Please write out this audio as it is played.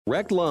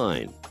Direct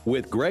Line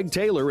with Greg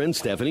Taylor and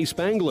Stephanie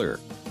Spangler.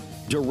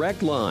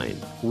 Direct Line,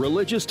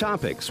 religious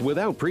topics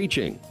without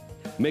preaching,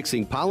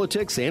 mixing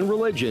politics and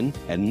religion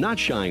and not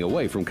shying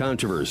away from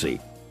controversy.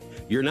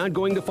 You're not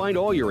going to find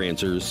all your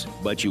answers,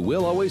 but you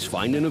will always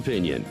find an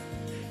opinion.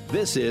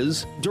 This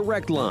is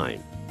Direct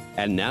Line.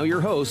 And now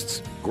your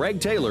hosts, Greg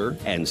Taylor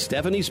and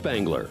Stephanie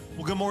Spangler.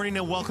 Well, good morning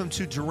and welcome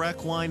to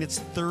Direct Line. It's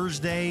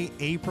Thursday,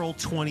 April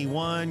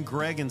 21.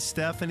 Greg and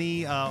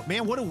Stephanie,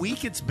 man, what a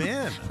week it's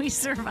been. We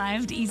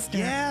survived Easter.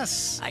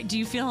 Yes. How do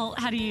you feel?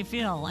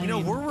 You know,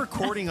 we're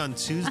recording on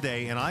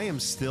Tuesday, and I am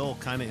still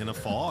kind of in a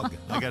fog.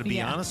 I got to be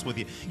honest with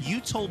you.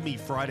 You told me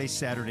Friday,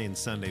 Saturday, and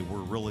Sunday were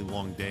really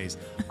long days.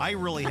 I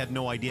really had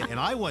no idea, and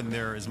I wasn't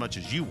there as much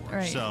as you were.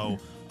 Right. So,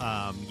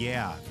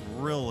 yeah,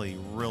 really,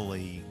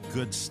 really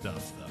good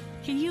stuff, though.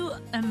 Can you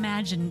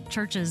imagine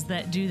churches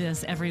that do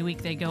this every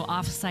week? They go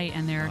off-site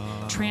and they're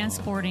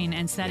transporting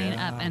and setting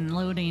up and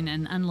loading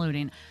and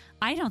unloading.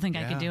 I don't think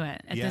I could do it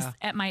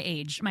at my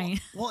age.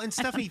 Well, and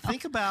Stephanie,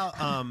 think about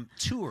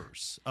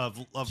tours of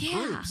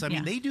groups. I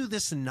mean, they do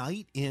this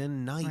night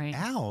in, night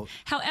out.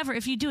 However,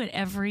 if you do it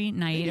every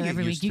night or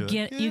every week, you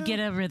get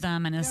a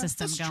rhythm and a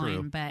system going.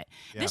 True. But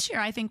this year,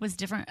 I think was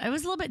different. It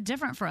was a little bit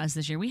different for us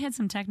this year. We had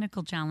some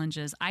technical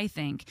challenges, I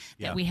think,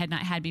 that we had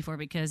not had before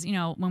because, you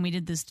know, when we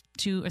did this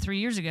 2 or 3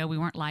 years ago, we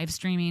weren't live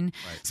streaming.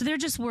 Right. So there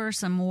just were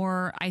some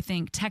more, I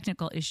think,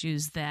 technical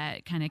issues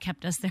that kind of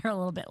kept us there a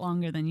little bit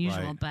longer than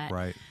usual.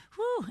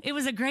 Whew, it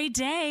was a great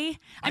day.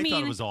 I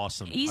thought it was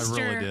awesome. Easter,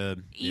 I really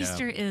did.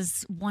 Easter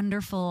is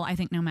wonderful, I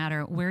think, no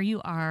matter where you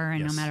are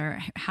and no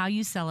matter how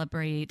you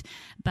celebrate.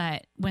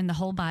 But when the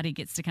whole body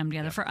gets to come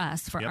together for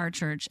us, for our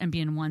church, and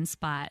be in one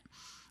spot.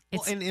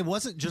 Well, and it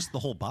wasn't just the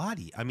whole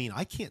body. I mean,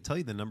 I can't tell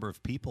you the number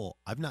of people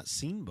I've not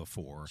seen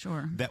before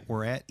that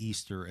were at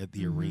Easter at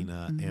the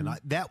arena. And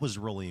that was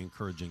really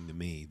encouraging to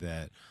me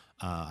that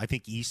I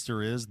think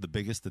Easter is the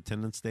biggest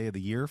attendance day of the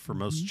year for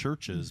most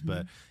churches,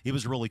 but it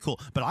was really cool.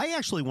 But I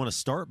actually want to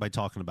start by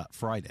talking about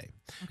Friday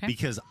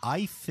because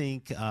I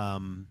think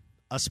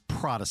us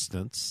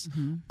Protestants,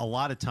 a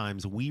lot of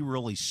times we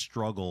really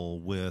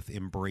struggle with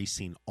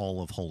embracing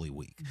all of Holy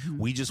Week.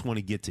 We just want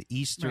to get to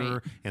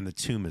Easter and the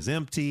tomb is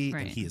empty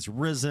and he is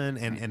risen.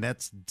 And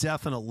that's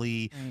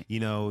definitely, you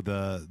know,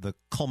 the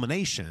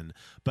culmination.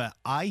 But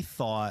I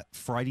thought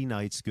Friday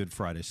night's Good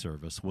Friday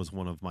service was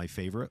one of my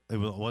favorite. It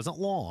wasn't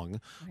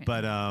long,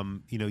 but,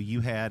 you know,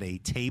 you had a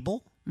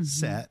table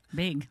set.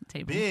 Big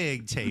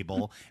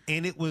table.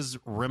 And it was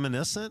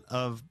reminiscent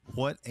of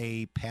what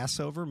a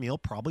Passover meal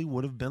probably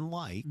would have been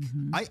like,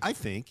 I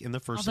think, in the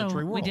first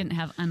century world. We didn't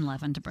have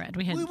unleavened bread.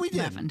 We had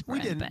leavened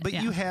bread. We didn't. But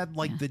you had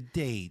like the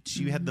dates,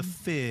 you had the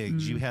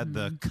figs, you had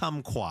the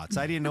kumquats.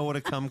 I didn't know what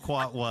a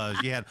kumquat was.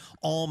 You had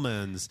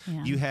almonds,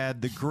 you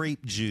had the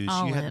grape juice,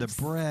 you had the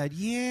bread.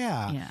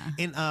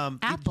 And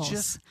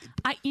apples.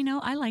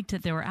 I liked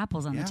that there were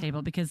apples on the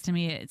table because to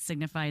me it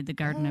signified the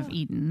Garden of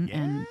Eden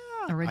and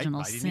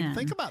original sin. I didn't even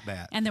think about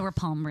that. And there were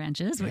palm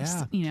branches, which,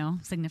 you know,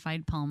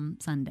 signified Palm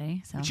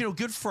Sunday. So. But, you know,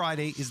 Good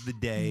Friday is the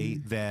day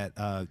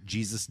that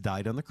Jesus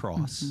died on the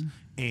cross.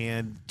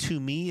 And to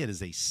me, it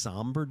is a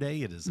somber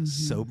day. It is a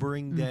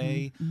sobering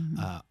day.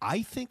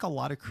 I think a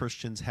lot of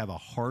Christians have a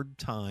hard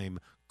time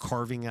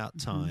carving out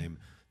time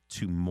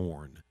to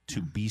mourn,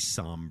 to be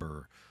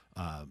somber,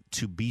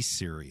 to be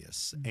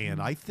serious.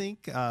 And I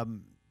think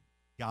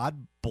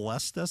God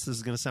blessed us. This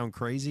is going to sound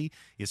crazy.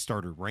 It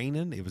started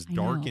raining. It was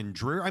dark and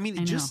dreary. I mean,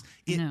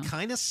 it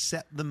kind of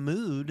set the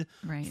mood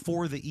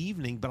for the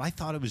evening, but I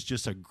thought it was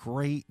just a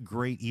great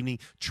evening.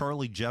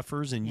 Charlie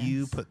Jeffers and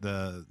you put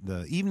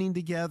the evening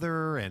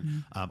together,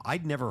 and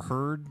I'd never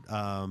heard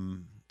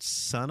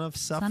Son of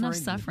Suffering. Son of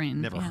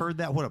Suffering. Never heard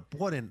that.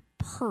 What a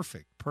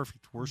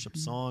perfect worship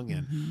song.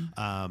 And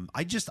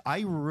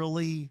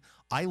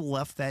I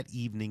left that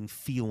evening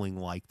feeling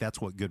like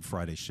that's what Good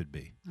Friday should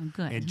be. Oh,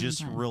 good. And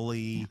just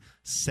really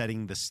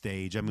setting the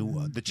stage. I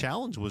mean, the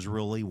challenge was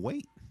really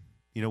wait.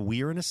 You know,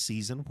 we are in a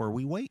season where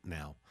we wait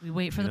now. We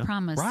wait for the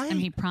promise. Right. And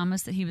he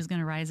promised that he was going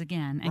to rise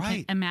again. And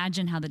can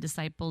imagine how the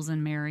disciples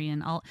and Mary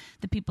and all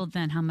the people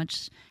then, how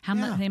much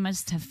they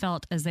must have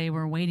felt as they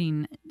were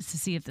waiting to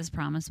see if this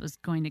promise was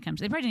going to come.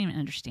 They probably didn't even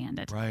understand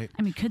it. Right.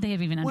 I mean, could they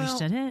have even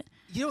understood it?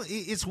 You know,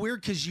 it's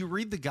weird because you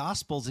read the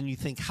Gospels and you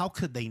think, how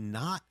could they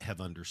not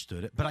have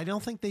understood it? But I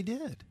don't think they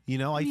did. You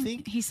know, I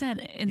think he said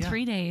in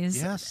 3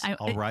 days. Yes,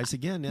 I'll rise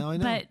again. Now I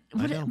know.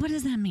 But what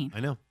does that mean? I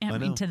know.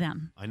 To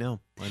them. I know.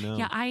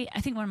 Yeah, I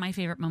think one of my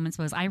favorite moments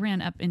was I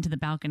ran up into the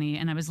balcony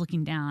and I was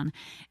looking down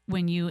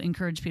when you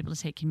encouraged people to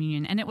take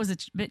communion, and it was a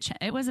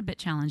bit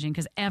challenging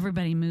because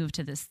everybody moved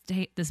to this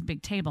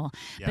big table,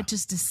 but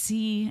just to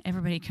see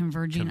everybody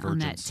converging on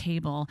that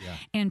table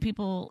and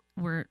people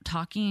were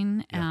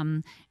talking,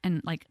 and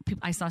like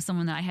I saw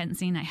someone that I hadn't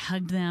seen. I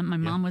hugged them. My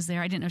mom was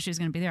there. I didn't know she was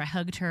going to be there. I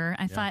hugged her.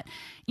 I thought,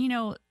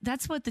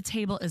 that's what the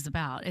table is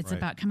about. It's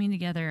about coming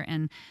together,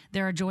 and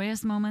there are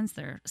joyous moments,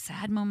 there are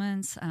sad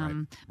moments,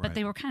 but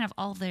they were kind of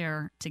all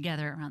there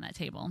together around that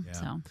table. Yeah.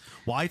 So,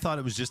 well, I thought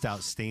it was just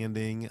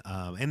outstanding.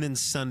 And then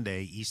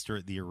Sunday, Easter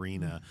at the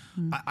arena,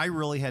 I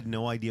really had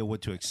no idea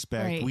what to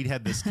expect. Right. We'd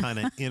had this kind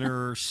of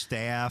inner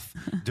staff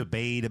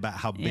debate about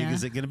how big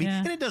is it going to be,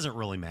 and it doesn't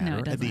really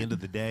matter at the end of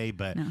the day.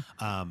 But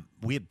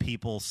we had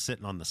people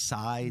sitting on the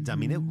sides. I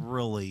mean, it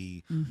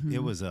really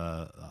it was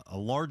a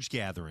large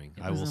gathering.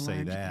 I will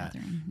say that.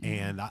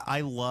 And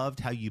I loved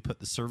how you put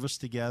the service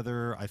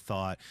together. I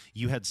thought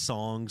you had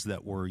songs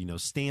that were,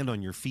 stand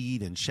on your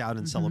feet and shout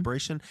in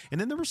celebration, and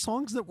then there were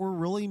songs that were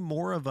really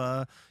more of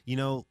a,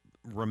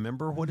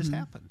 remember what has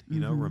happened,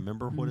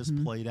 remember what has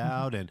played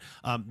out. And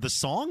the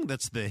song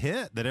that's the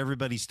hit that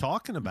everybody's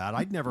talking about,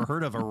 I'd never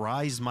heard of,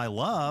 Arise My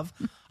Love.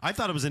 I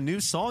thought it was a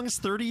new song. It's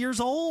 30 years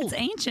old. It's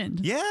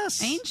ancient.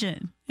 Yes.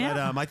 Ancient.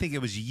 Yeah. But I think it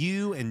was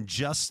you and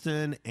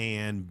Justin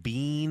and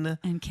Bean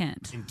and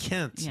Kent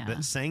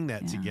that sang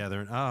that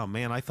together. And oh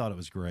man, I thought it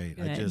was great.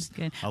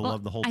 Good. I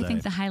love the whole day. I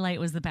think the highlight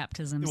was the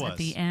baptisms at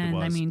the end.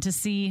 I mean, to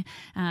see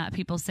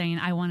people saying,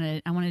 I want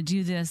to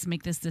do this,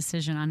 make this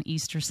decision on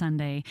Easter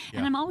Sunday.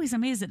 And I'm always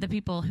amazed at the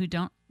people who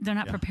they're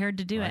not prepared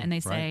to do it. And they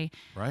say,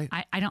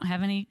 I don't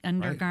have any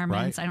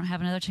undergarments. I don't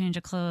have another change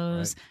of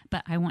clothes,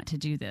 but I want to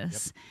do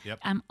this. Yep.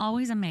 I'm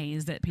always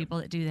amazed at people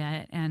that do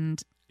that. And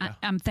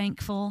I'm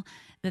thankful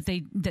that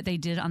they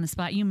did on the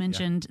spot. You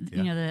mentioned,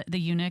 the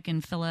eunuch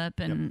and Philip,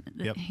 and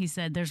he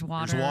said, "There's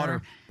water. There's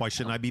water. Why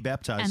shouldn't I be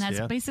baptized?" And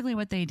that's basically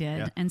what they did.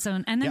 Yeah. And so,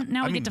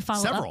 now we get to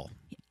follow several. up.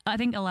 I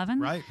think 11.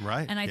 Right.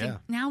 And I think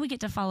now we get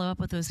to follow up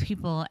with those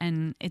people,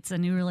 and it's a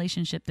new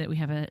relationship that we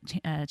have a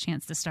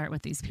chance to start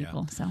with these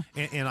people. So,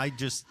 and I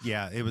just,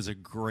 it was a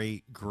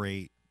great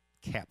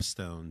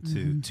capstone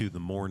to the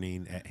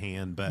morning at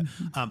hand. But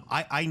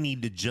I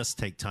need to just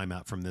take time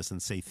out from this and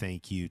say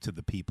thank you to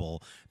the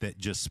people that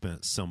just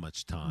spent so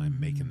much time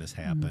making this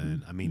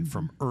happen. I mean,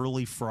 from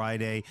early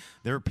Friday,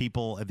 there are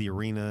people at the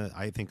arena,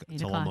 I think,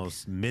 until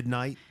almost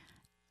midnight.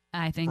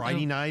 I think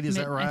Friday night, is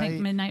that right? I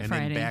think midnight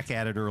Friday. And then back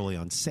at it early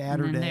on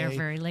Saturday. And then they're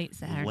very late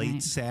Saturday.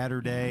 Late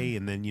Saturday.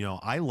 And then,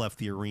 I left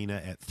the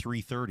arena at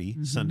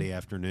 3:30 Sunday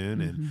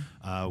afternoon. And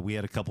we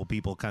had a couple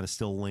people kind of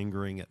still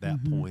lingering at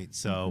that point.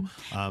 So,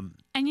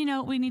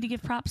 and we need to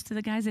give props to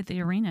the guys at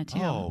the arena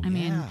too. Oh,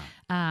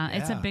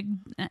 it's a big,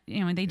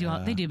 they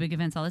do big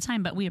events all the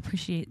time, but we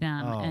appreciate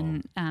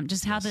them and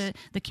just how the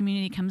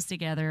community comes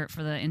together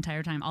for the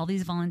entire time. All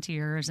these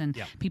volunteers and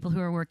people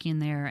who are working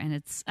there,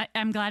 and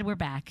I'm glad we're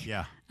back.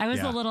 Yeah, I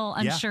was a little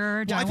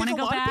unsure. Do I want to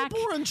go back? A lot of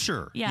people were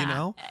unsure.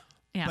 Yeah.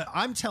 Yeah. But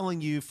I'm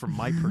telling you, from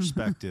my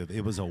perspective,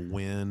 it was a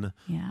win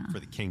for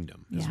the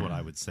kingdom, is what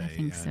I would say. I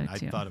think so too. I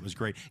thought it was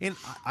great. And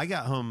I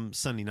got home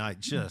Sunday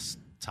night just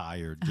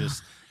tired,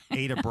 just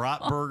ate a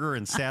brat burger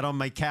and sat on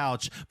my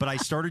couch. But I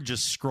started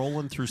just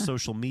scrolling through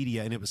social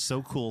media, and it was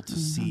so cool to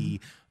see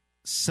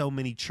so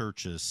many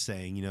churches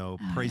saying,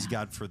 praise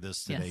God for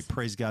this today,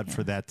 praise God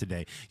for that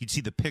today. You'd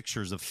see the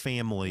pictures of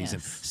families,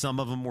 and some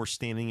of them were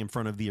standing in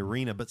front of the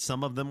arena, but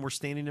some of them were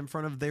standing in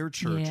front of their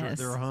church or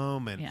their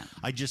home. And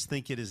I just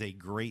think it is a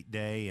great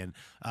day. And,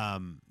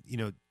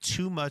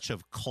 too much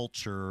of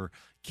culture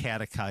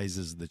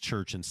catechizes the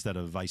church instead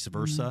of vice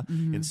versa.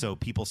 And so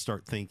people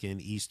start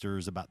thinking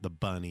Easter's about the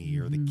bunny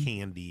or the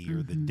candy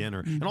or the dinner,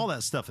 and all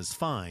that stuff is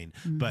fine,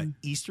 but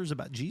Easter's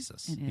about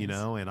Jesus,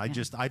 and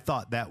I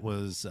thought that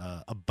was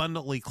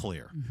abundantly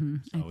clear.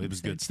 So it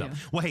was good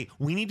stuff. Well, hey,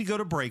 we need to go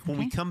to break. When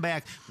we come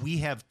back, we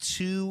have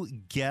two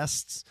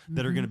guests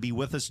that are going to be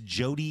with us.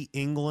 Jody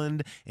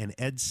England and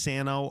Ed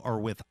Sano are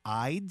with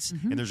IDES,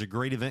 and there's a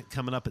great event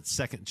coming up at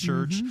Second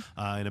Church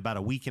in about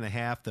a week and a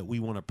half that we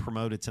want to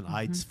promote. It's an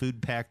IDES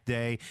food pack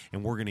day,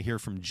 and we're going to hear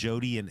from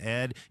Jody and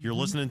Ed. You're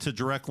listening to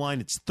Direct Line.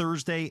 It's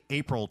Thursday,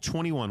 April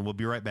 21. We'll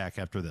be right back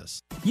after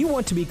this. You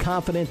want to be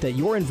confident that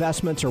your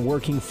investments are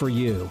working for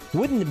you.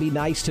 Wouldn't it be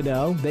nice to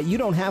know that you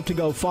don't have to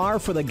go far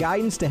for the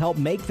guidance to help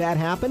make that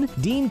happen?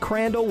 Dean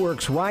Crandall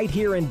works right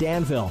here in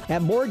Danville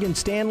at Morgan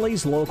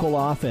Stanley's local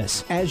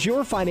office. As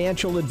your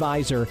financial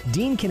advisor,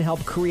 Dean can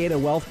help create a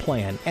wealth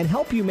plan and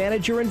help you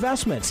manage your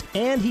investments,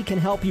 and he can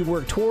help you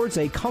work towards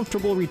a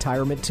comfortable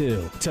retirement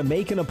too. To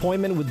make an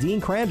appointment with Dean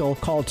Crandall,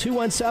 call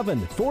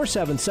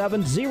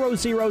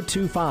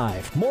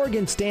 217-477-0025.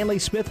 Morgan Stanley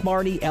Smith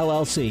Marnie,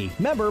 LLC.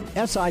 Member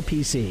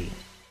SIPC.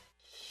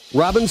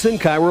 Robinson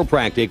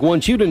Chiropractic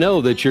wants you to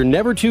know that you're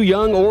never too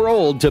young or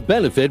old to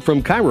benefit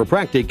from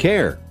chiropractic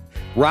care.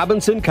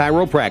 Robinson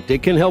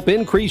Chiropractic can help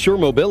increase your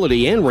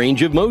mobility and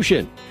range of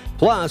motion.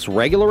 Plus,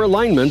 regular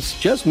alignments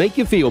just make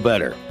you feel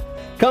better.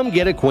 Come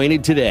get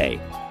acquainted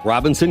today.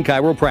 Robinson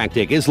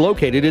Chiropractic is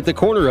located at the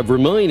corner of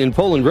Vermillion and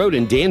Poland Road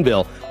in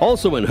Danville,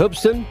 also in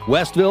Hoopeston,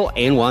 Westville,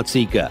 and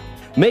Watseka.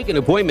 Make an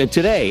appointment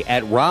today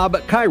at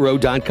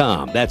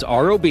robchiro.com. That's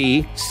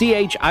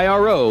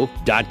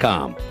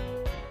ROBCHIRO.com.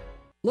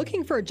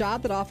 Looking for a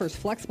job that offers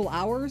flexible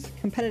hours,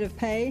 competitive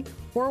pay,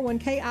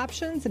 401k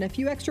options, and a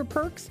few extra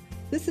perks?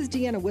 This is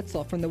Deanna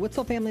Witzel from the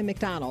Witzel Family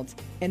McDonald's,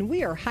 and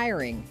we are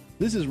hiring.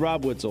 This is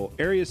Rob Witzel,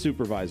 Area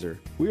Supervisor.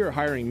 We are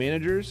hiring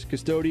managers,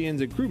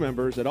 custodians, and crew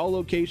members at all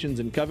locations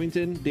in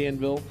Covington,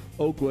 Danville,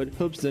 Oakwood,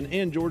 Hoopeston,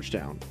 and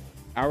Georgetown.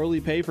 Hourly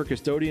pay for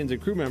custodians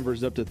and crew members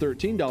is up to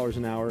 $13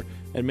 an hour,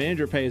 and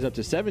manager pay is up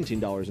to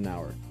 $17 an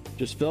hour.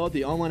 Just fill out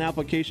the online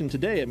application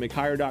today at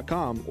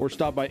mchire.com or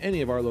stop by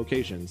any of our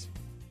locations.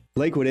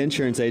 Lakewood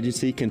Insurance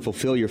Agency can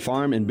fulfill your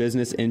farm and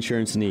business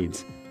insurance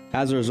needs.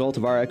 As a result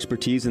of our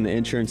expertise in the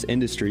insurance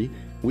industry,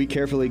 we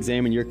carefully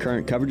examine your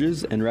current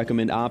coverages and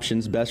recommend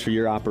options best for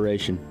your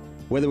operation.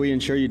 Whether we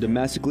insure you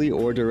domestically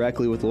or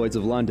directly with Lloyd's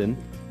of London,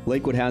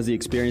 Lakewood has the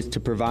experience to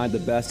provide the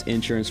best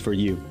insurance for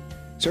you.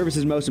 Service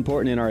is most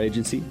important in our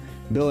agency.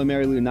 Bill and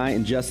Mary Lou Knight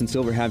and Justin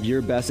Silver have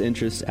your best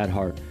interests at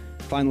heart.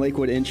 Find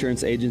Lakewood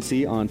Insurance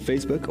Agency on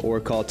Facebook or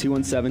call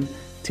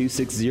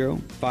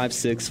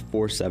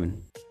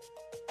 217-260-5647.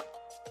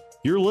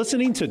 You're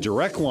listening to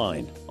Direct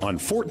Line on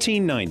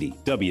 1490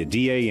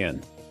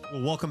 WDAN.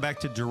 Well, welcome back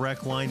to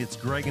Direct Line. It's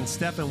Greg and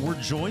Stephen. We're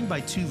joined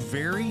by two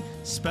very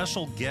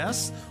special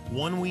guests.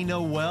 One we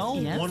know well,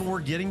 one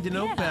we're getting to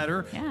know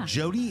better. Yeah.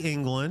 Jody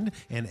England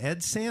and Ed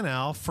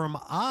Sanow from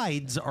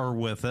IDES are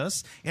with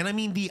us. And I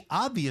mean, the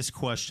obvious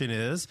question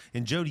is,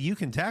 and Jody, you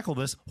can tackle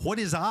this, what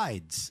is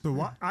IDES?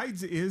 So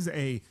IDES is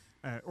a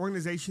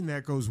organization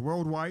that goes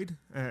worldwide,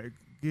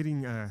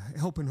 getting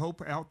help and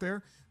hope out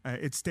there.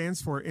 It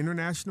stands for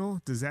International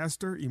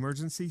Disaster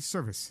Emergency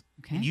Service.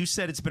 Okay. You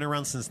said it's been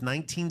around since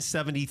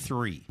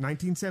 1973.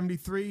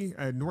 1973,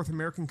 North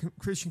American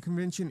Christian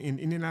Convention in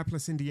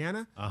Indianapolis,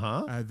 Indiana.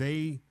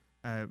 That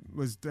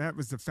was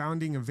the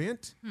founding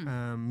event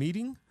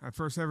meeting, our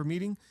first ever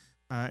meeting.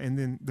 And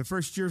then the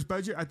first year's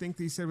budget, I think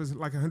they said was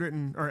like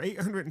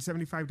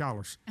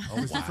 $875.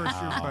 Was the first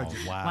year's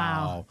budget.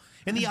 Wow.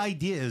 And the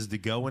idea is to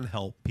go and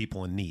help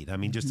people in need. I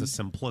mean, just a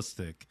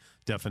simplistic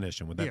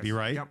definition. Would that be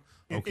right? Yep.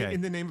 Okay. In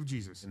the name of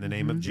Jesus. In the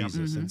name of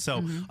Jesus. And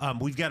so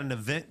we've got an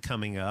event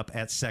coming up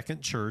at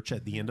Second Church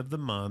at the end of the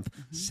month,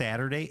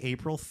 Saturday,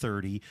 April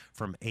 30,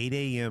 from 8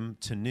 a.m.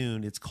 to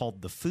noon. It's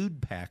called the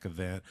Food Pack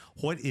Event.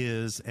 What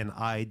is an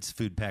IDES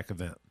Food Pack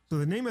Event? So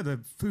the name of the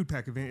Food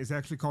Pack Event is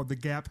actually called the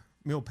GAP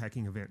Meal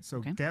Packing Event.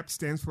 So GAP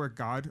stands for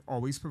God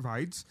Always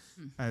Provides.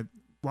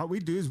 What we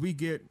do is we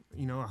get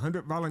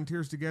 100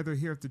 volunteers together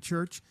here at the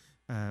church,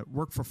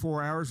 work for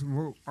 4 hours.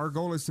 And our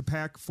goal is to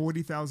pack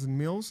 40,000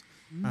 meals.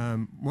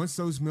 Once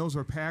those meals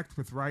are packed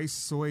with rice,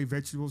 soy,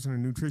 vegetables, and a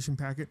nutrition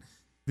packet,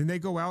 then they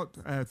go out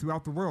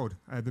throughout the world.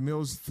 The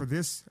meals for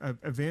this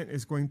event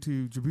is going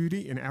to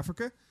Djibouti in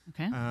Africa.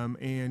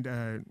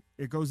 And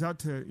it goes out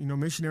to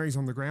missionaries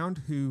on the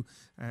ground who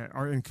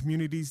are in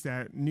communities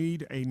that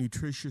need a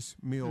nutritious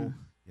meal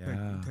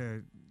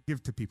to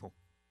give to people.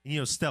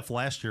 Steph,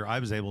 last year I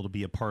was able to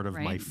be a part of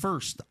my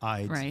first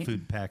IDES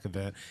Food Pack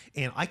event,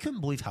 and I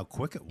couldn't believe how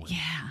quick it went.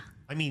 Yeah.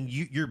 I mean,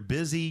 you're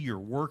busy, you're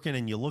working,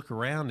 and you look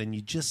around and you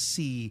just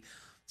see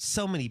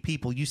so many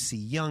people. You see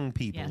young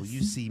people,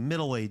 you see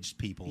middle-aged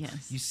people,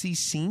 you see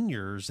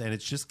seniors, and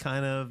it's just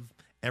kind of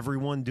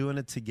everyone doing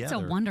it together.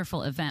 It's a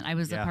wonderful event. I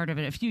was a part of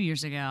it a few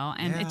years ago,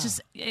 and it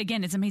just,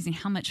 again, it's amazing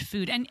how much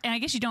food, and I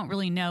guess you don't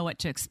really know what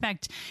to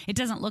expect. It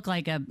doesn't look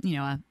like a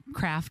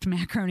Kraft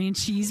macaroni and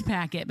cheese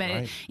packet,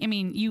 but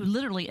you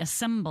literally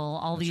assemble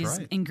all these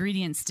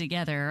ingredients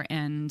together,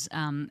 and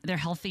they're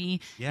healthy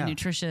and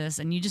nutritious,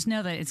 and you just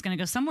know that it's going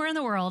to go somewhere in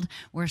the world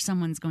where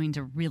someone's going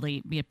to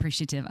really be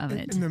appreciative of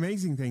it. And the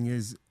amazing thing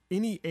is,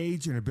 any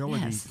age and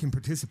ability can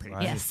participate.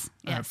 Yes.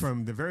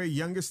 From the very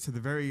youngest to the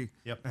very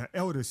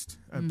eldest,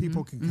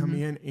 people can come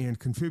in and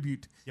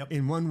contribute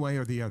in one way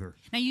or the other.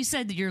 Now, you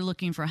said that you're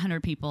looking for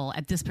 100 people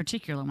at this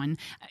particular one.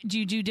 Do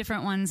you do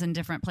different ones in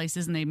different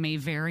places, and they may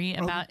vary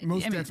about?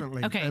 Most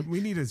definitely. Okay.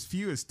 We need as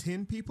few as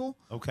 10 people.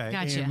 Okay.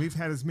 Gotcha. And we've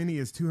had as many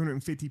as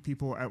 250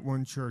 people at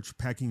one church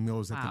packing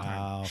meals at the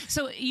time.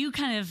 So you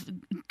kind of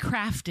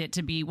craft it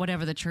to be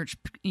whatever the church,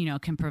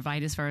 can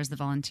provide as far as the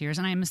volunteers,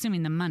 and I'm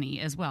assuming the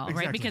money as well,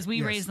 right? Because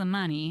we raise the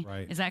money.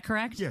 Right. Is that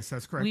correct? Yes,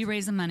 that's correct. We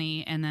raise the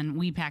money, and then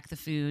we pack the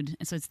food.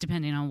 So it's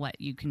depending on what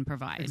you can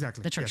provide.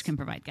 Exactly. The church can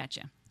provide.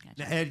 Gotcha.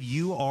 Now, Ed,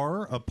 you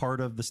are a part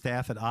of the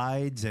staff at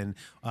IDES, and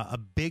a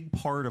big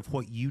part of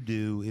what you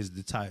do is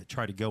to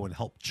try to go and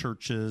help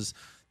churches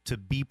to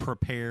be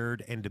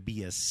prepared and to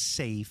be as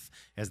safe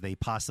as they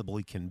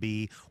possibly can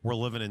be. We're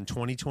living in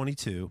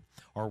 2022.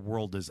 Our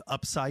world is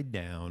upside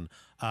down.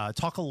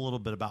 Talk a little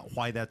bit about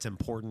why that's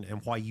important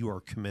and why you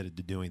are committed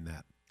to doing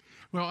that.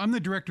 Well, I'm the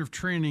director of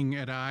training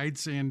at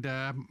IDES, and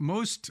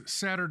most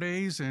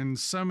Saturdays and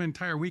some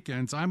entire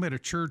weekends, I'm at a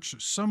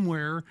church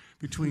somewhere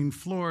between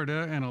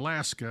Florida and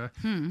Alaska,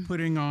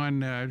 putting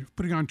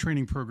on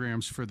training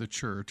programs for the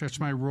church. That's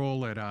my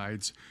role at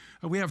IDES.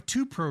 We have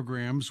two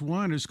programs.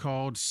 One is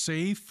called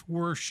Safe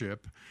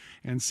Worship,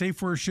 and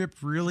Safe Worship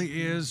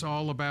really is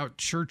all about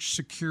church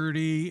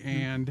security,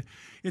 and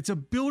it's a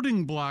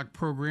building block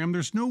program.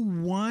 There's no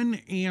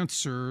one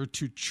answer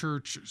to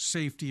church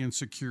safety and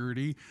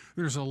security.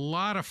 There's a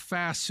lot of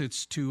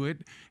facets to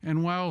it.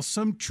 And while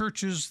some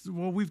churches,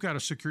 well, we've got a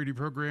security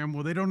program,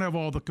 well, they don't have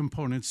all the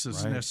components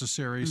as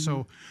necessary.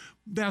 So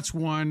that's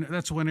one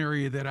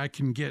area that I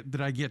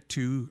get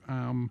to.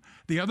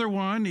 The other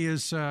one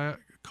is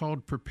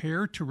called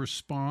Prepare to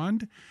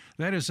Respond.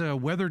 That is a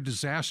weather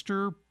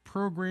disaster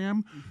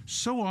program.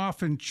 So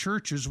often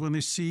churches, when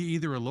they see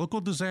either a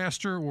local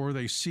disaster or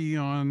they see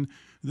on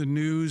the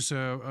news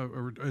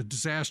a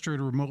disaster at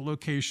a remote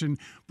location,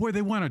 boy,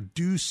 they want to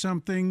do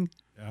something,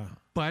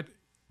 but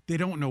they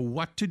don't know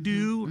what to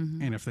do.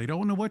 And if they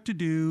don't know what to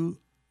do,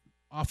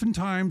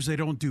 oftentimes they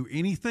don't do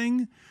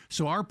anything.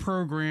 So our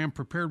program,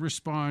 Prepare to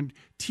Respond,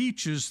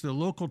 teaches the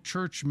local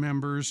church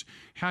members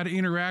how to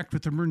interact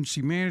with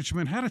emergency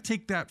management, how to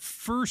take that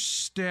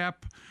first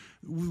step,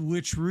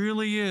 which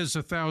really is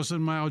a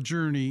 1,000-mile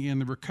journey in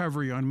the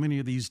recovery on many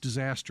of these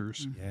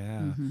disasters.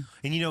 Yeah.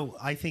 And,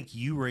 I think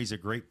you raise a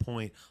great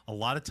point. A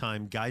lot of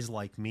time, guys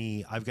like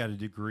me, I've got a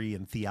degree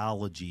in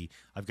theology.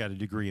 I've got a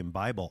degree in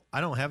Bible.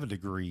 I don't have a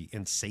degree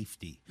in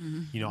safety.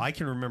 I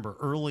can remember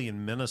early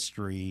in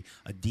ministry,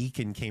 a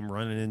deacon came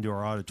running into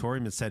our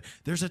auditorium and said,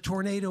 there's a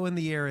tornado in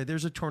the area.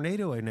 There's a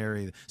tornado in the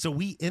area. So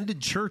we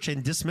ended church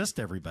and dismissed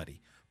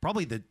everybody.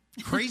 Probably the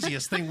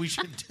craziest thing we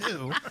should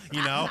do,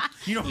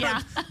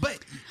 but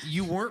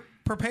you weren't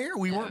prepared.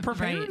 We weren't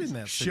prepared in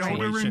that situation.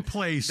 Shelter in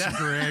place,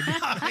 Greg.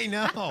 I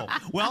know.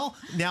 Well,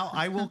 now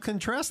I will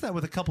contrast that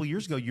with a couple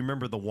years ago. You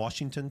remember the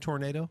Washington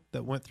tornado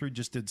that went through,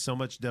 just did so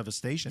much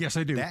devastation? Yes,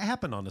 I do. That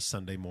happened on a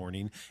Sunday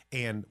morning,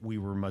 and we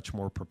were much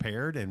more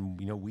prepared, and,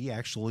 we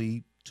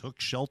actually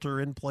took shelter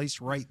in place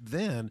right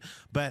then.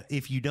 But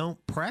if you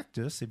don't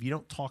practice, if you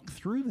don't talk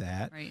through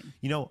that,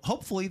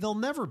 hopefully there'll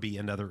never be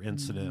another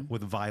incident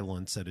with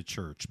violence at a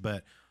church.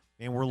 But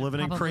man, we're living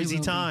in crazy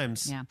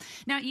times. Yeah.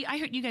 Now, I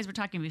heard you guys were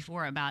talking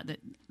before about that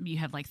you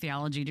have like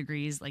theology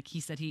degrees. Like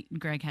he said,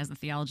 Greg has a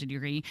theology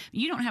degree.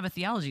 You don't have a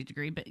theology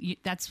degree, but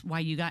that's why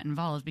you got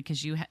involved,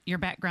 because your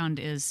background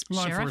is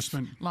law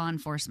enforcement. Law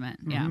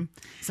enforcement. Yeah.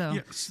 So.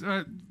 Yes.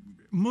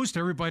 Most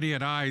everybody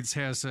at IDES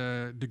has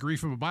a degree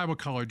from a Bible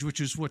college, which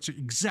is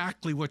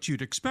exactly what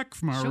you'd expect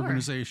from our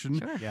organization.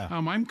 Sure. Yeah.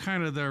 I'm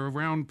kind of the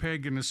round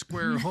peg in a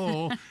square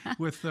hole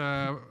with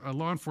a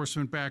law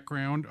enforcement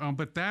background,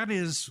 but that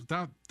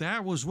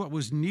was what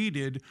was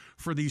needed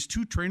for these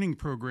two training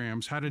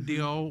programs: how to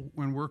deal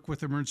and work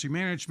with emergency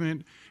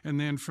management, and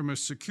then from a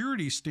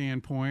security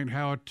standpoint,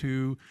 how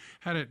to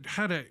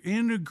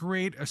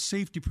integrate a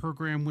safety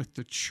program with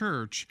the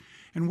church.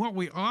 And what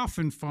we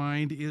often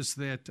find is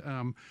that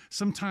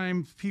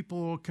sometimes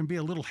people can be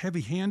a little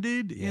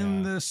heavy-handed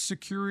in the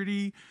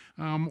security,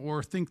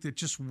 or think that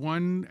just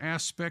one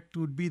aspect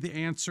would be the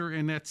answer,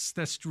 and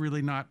that's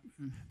really not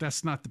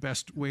the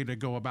best way to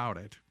go about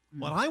it.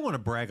 Well, I want to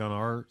brag on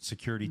our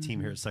security team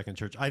here at Second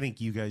Church. I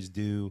think you guys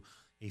do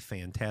a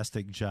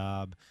fantastic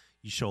job.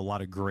 You show a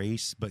lot of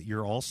grace, but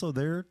you're also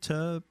there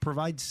to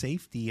provide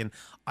safety. And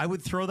I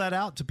would throw that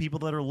out to people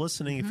that are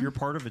listening. If you're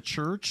part of a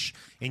church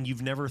and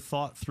you've never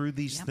thought through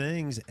these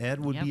things,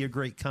 Ed would be a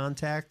great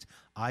contact.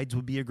 IDES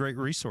would be a great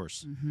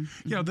resource.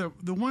 Yeah,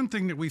 the one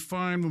thing that we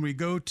find when we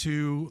go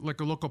to like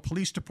a local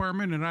police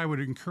department, and I would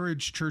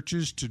encourage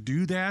churches to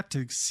do that,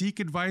 to seek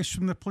advice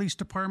from the police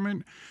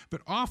department, but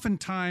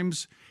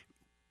oftentimes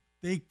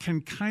they can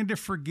kind of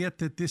forget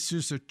that this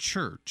is a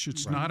church.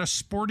 It's not a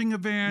sporting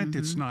event.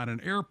 It's not an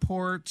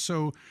airport.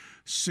 So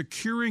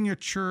securing a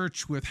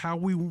church with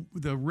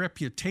the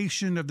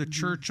reputation of the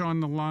church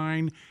on the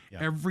line,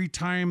 every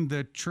time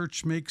the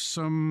church makes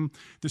the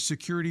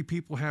security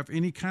people have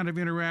any kind of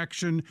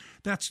interaction,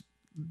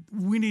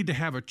 we need to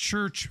have a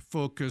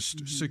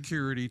church-focused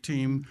security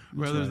team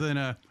rather than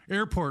a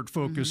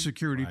airport-focused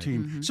security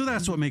team. So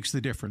that's what makes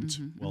the difference.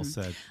 Well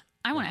said.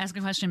 I want to ask a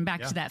question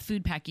back to that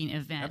food packing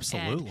event.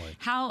 Absolutely. Ed,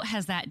 how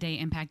has that day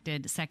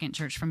impacted Second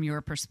Church from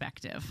your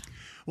perspective?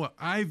 Well,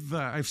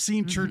 I've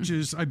seen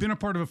churches. I've been a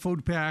part of a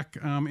food pack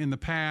in the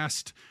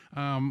past.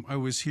 I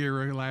was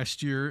here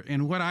last year,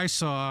 and what I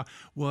saw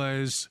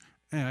was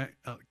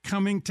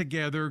coming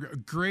together, a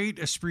great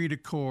esprit de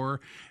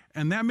corps.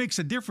 And that makes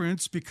a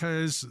difference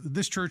because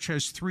this church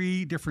has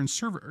three different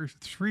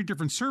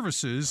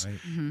services. Right.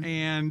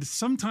 And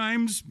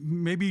sometimes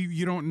maybe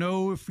you don't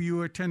know, if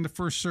you attend the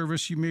first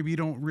service, you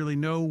don't really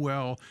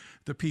know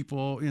the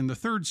people in the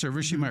third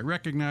service. You might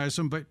recognize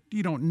them, but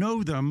you don't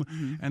know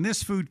them. And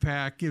this food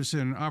pack gives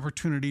an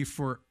opportunity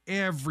for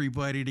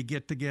everybody to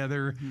get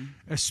together.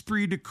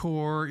 Esprit de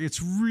corps. It's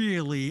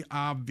really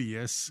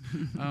obvious.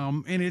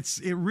 And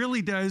it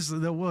really does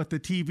what the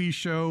TV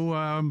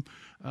show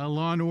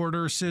Law and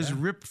Order says,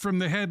 ripped from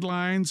the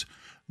headlines.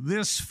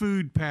 This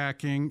food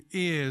packing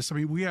is,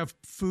 we have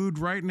food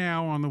right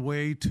now on the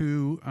way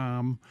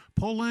to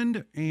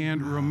Poland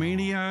and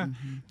Romania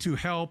to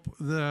help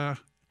the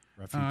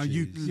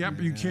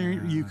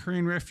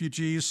Ukraine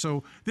refugees.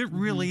 So it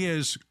really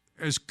is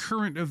as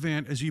current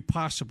event as you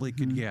possibly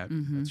could get.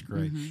 That's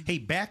great. Hey,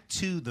 back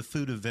to the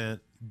food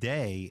event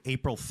day,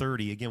 April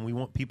 30. Again, we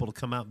want people to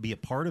come out and be a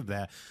part of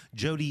that.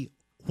 Jody,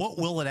 what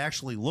will it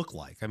actually look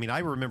like? I mean, I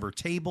remember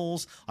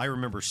tables. I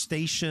remember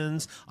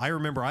stations. I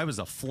remember I was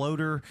a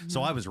floater,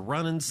 so I was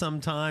running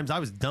sometimes. I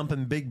was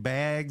dumping big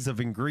bags of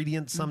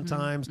ingredients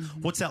sometimes.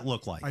 What's that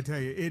look like? I tell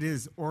you, it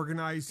is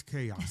organized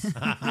chaos.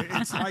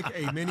 It's like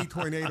a mini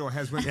tornado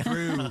has went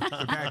through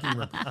the packing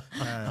room.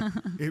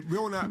 It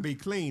will not be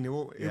clean. It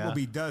will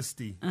be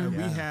dusty.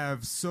 We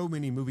have so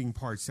many moving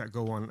parts that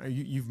go on.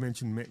 You've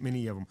mentioned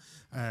many of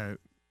them.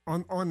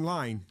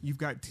 Online, you've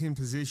got 10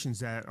 positions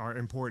that are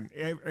important.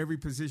 Every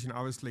position,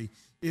 obviously,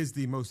 is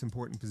the most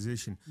important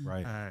position.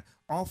 Right.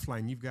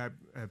 Offline, you've got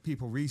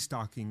people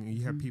restocking.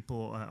 You have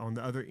people on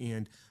the other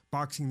end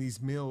boxing these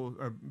meals.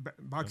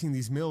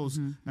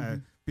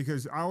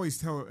 Because I always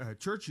tell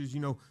churches,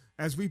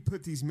 as we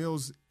put these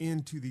meals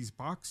into these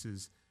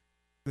boxes,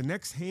 the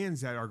next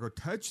hands that are going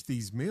to touch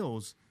these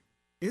meals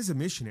is a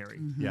missionary.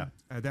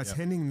 That's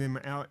handing them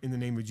out in the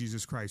name of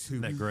Jesus Christ.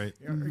 Isn't that great?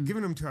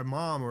 Giving them to a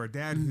mom or a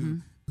dad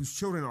whose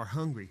children are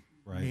hungry.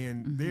 Right.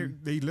 And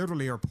they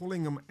literally are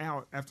pulling them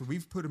out after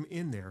we've put them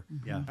in there.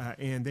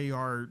 And they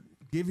are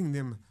giving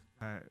them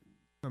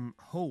some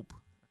hope.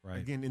 Right.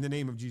 Again, in the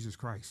name of Jesus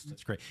Christ.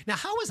 That's great. Now,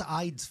 how is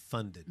IDES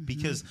funded?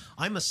 Because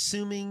I'm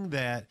assuming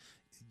that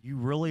you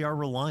really are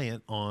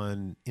reliant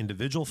on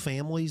individual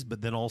families,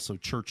 but then also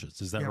churches.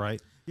 Is that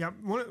right? Yeah.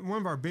 One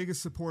of our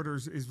biggest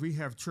supporters is we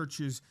have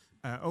churches,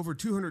 over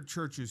 200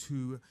 churches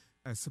who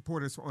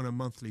support us on a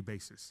monthly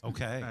basis.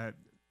 Okay.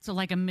 So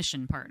like a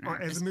mission partner.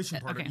 As a mission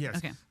partner, yes.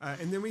 Okay.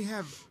 And then we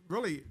have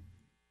really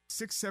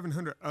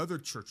 600-700 other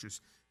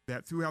churches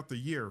that throughout the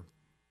year,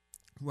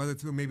 whether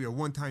through maybe a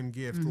one-time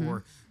gift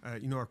or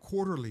a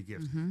quarterly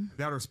gift,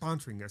 that are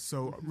sponsoring us.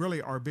 So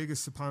really our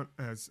biggest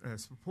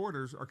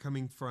supporters are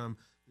coming from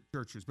the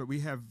churches. But we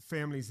have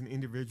families and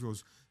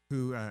individuals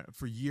who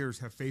for years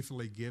have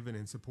faithfully given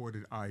and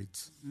supported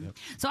IDES.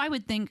 So I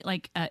would think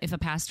if a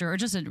pastor or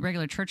just a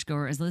regular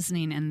churchgoer is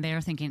listening and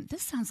they're thinking,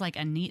 this sounds like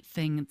a neat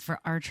thing for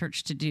our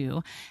church to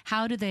do,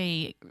 how do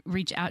they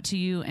reach out to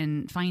you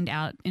and find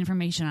out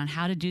information on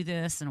how to do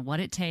this and what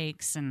it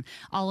takes and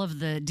all of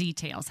the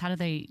details? How do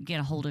they get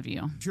a hold of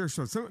you? Sure.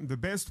 So the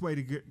best way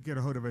to get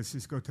a hold of us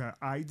is go to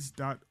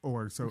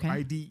IDES.org. So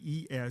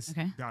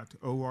IDES.org.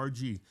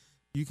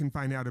 You can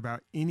find out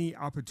about any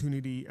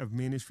opportunity of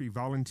ministry,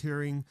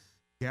 volunteering,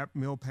 GAP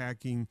meal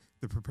packing,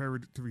 the Prepare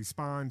to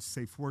Respond,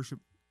 Safe Worship.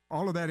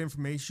 All of that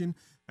information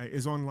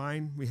is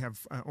online. We have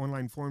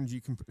online forms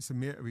you can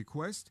submit a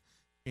request,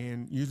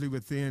 and usually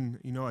within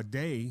a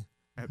day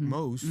at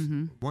most,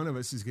 one of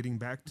us is getting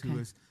back to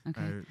us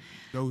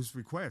those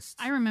requests.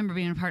 I remember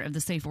being a part of the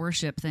Safe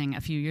Worship thing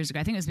a few years ago.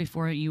 I think it was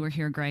before you were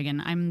here, Greg,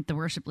 and I'm the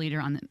worship leader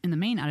in the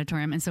main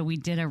auditorium, and so we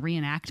did a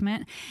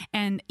reenactment,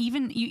 and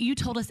even you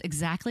told us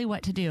exactly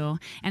what to do,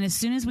 and as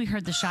soon as we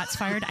heard the shots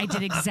fired, I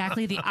did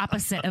exactly the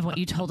opposite of what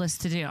you told us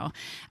to do.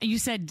 You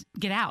said,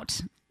 get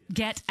out.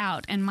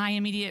 And my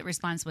immediate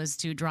response was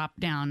to drop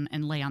down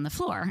and lay on the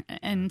floor.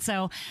 And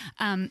so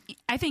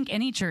I think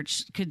any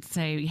church could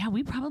say,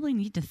 we probably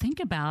need to think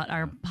about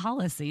our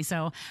policy.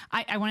 So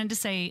I wanted to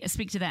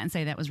speak to that and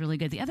say that was really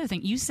good. The other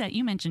thing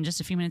you mentioned just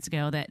a few minutes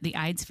ago that the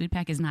IDES food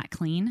pack is not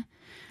clean.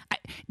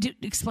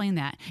 Explain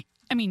that.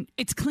 I mean,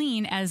 it's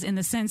clean as in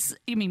the sense,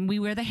 we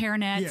wear the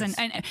hairnets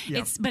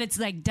but it's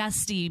like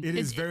dusty. It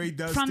is very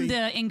dusty. From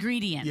the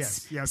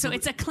ingredients. Yes. So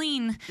it's a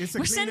clean,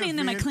 we're sending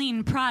them a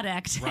clean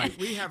product. Right.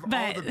 We have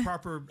all the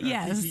proper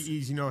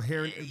PPEs,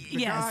 hair.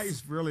 The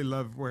guys really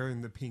love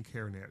wearing the pink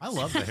hairnets. I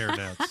love the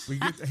hairnets. We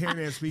get the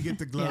hairnets, we get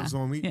the gloves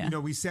on. We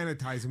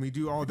sanitize and we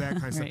do all that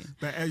kind of stuff.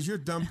 But as you're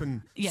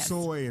dumping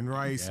soy and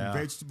rice and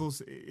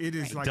vegetables, it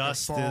is like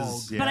dust a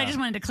fog. But I just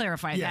wanted to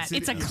clarify that.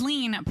 It's a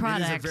clean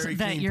product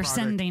that you're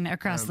sending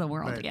across the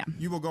world.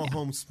 You will go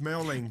home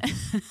smelling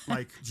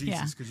like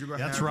Jesus because you're going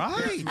to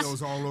have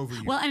meals all over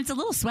you. Well, and it's a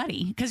little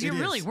sweaty because you're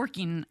really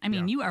working.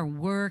 You are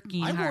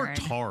working hard. I worked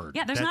hard.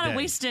 Yeah, there's not a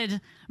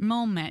wasted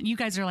moment. You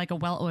guys are like a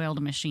well-oiled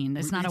machine.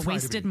 It's not a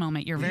wasted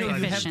moment. You're very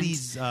efficient. You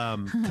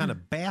have these kind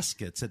of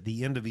baskets at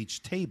the end of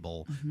each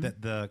table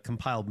that the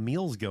compiled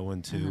meals go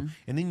into,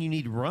 and then you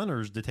need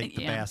runners to take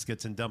the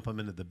baskets and dump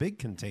them into the big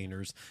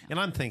containers. And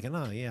I'm thinking,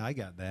 I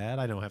got that.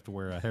 I don't have to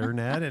wear a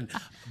hairnet. And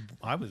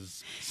I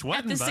was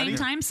sweating. At the same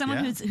time,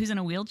 someone who's in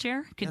a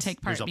wheelchair could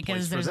take part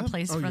because there's a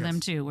place for them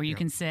too, where you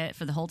can sit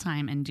for the whole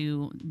time and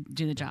do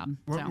the job.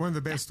 One of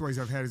the best stories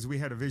I've had is we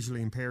had a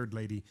visually impaired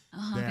lady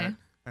that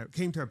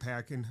came to a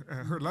pack, and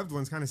her loved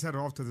ones kind of set her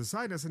off to the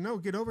side. I said, "No,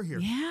 get over here."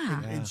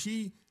 Yeah. And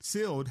she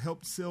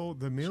helped seal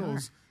the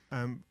meals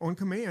on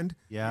command.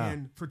 Yeah.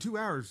 And for 2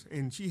 hours,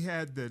 and she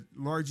had the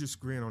largest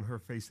grin on her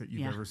face that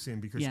you've ever seen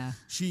because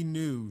she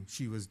knew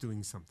she was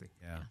doing something.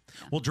 Yeah.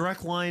 Well,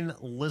 Direct Line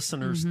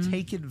listeners,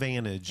 take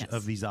advantage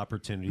of these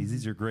opportunities.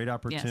 These are great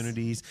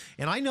opportunities. Yes.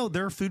 And I know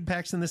there are food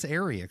packs in this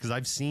area because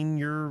I've seen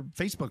your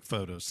Facebook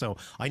photos. So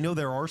I know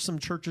there are some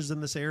churches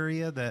in this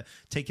area that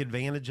take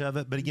advantage of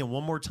it. But again,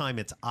 one more time,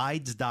 it's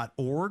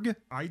IDES.org.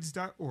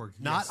 IDES.org.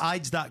 Not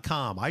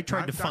IDES.com. I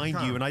tried to find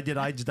you, and I did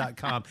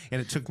IDES.com,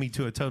 and it took me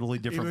to a totally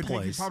different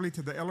place. Take you probably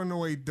to the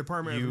Illinois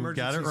Department of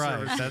Emergency Services. You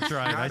got it right. That's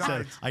right. I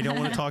said I don't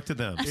want to talk to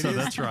them. So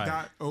that's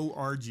right.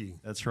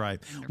 .org. That's right.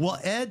 Well,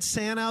 Ed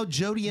Sanow,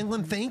 Jody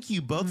England, thank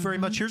you both very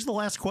much. Here's the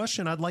last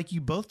question I'd like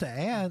you both to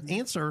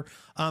answer.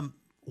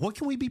 What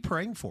can we be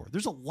praying for?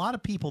 There's a lot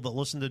of people that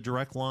listen to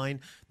Direct Line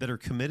that are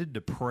committed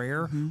to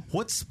prayer.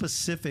 What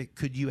specific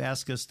could you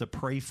ask us to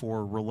pray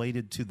for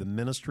related to the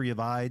ministry of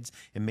IDES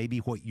and maybe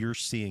what you're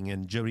seeing?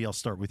 And Jody, I'll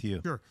start with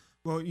you. Sure.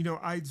 Well,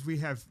 IDES, we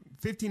have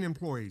 15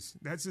 employees.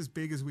 That's as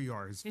big as we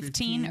are. It's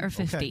 15 or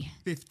 50? Okay.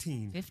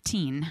 15.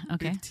 15,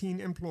 okay. 15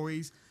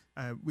 employees.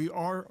 We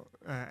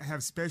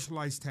have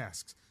specialized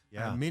tasks.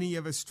 Yeah. Many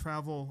of us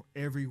travel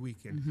every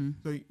weekend.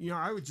 So,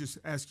 I would just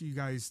ask you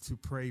guys to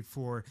pray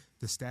for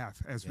the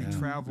staff as we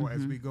travel,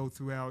 as we go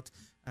throughout,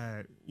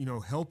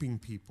 helping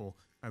people.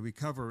 We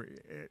cover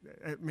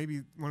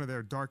maybe one of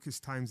their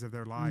darkest times of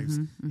their lives.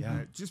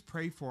 Just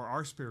pray for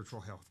our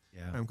spiritual health.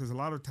 Because a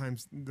lot of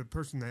times the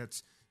person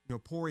that's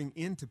pouring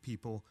into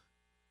people,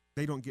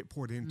 they don't get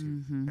poured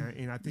into.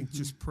 And I think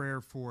just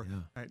prayer for,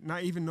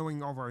 not even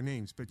knowing all of our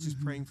names, but just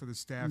praying for the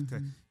staff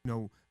to,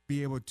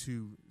 be able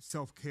to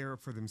self-care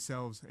for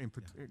themselves and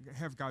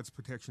have God's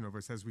protection over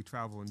us as we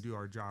travel and do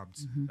our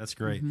jobs. That's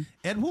great.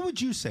 Ed, what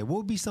would you say? What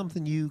would be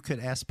something you could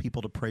ask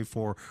people to pray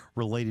for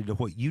related to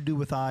what you do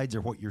with IDES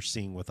or what you're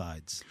seeing with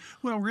IDES?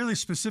 Well, really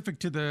specific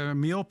to the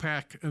meal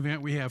pack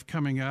event we have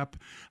coming up,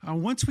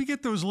 once we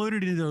get those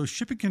loaded into those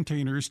shipping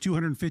containers,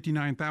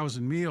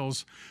 259,000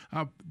 meals,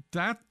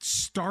 that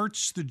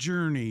starts the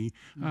journey.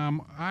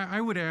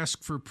 I would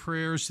ask for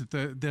prayers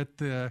that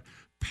the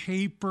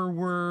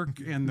paperwork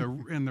and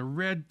the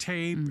red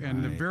tape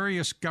and the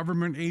various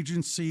government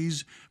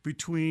agencies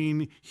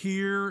between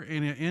here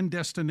and an end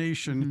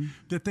destination,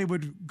 that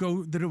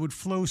it would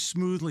flow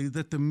smoothly,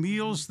 that the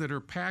meals that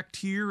are packed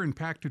here and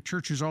packed to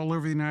churches all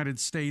over the United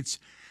States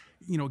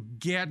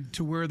get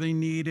to where they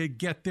need it,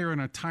 get there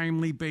on a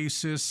timely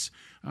basis.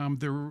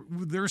 They're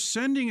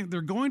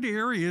going to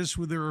areas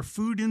where there are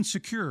food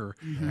insecure.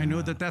 I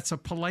know that's a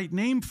polite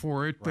name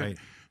for it, but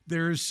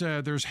there's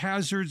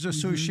hazards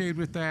associated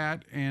with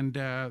that, and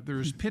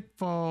there's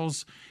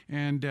pitfalls,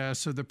 and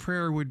so the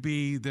prayer would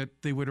be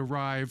that they would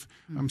arrive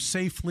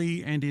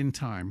safely and in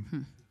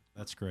time.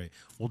 That's great.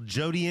 Well,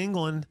 Jody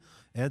England,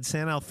 Ed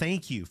Sanow,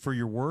 thank you for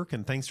your work,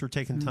 and thanks for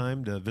taking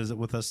time to visit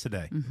with us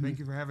today. Thank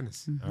you for having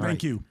us. All right.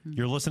 Thank you.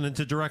 You're listening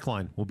to Direct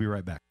Line. We'll be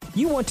right back.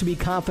 You want to be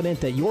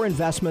confident that your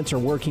investments are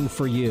working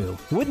for you.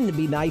 Wouldn't it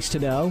be nice to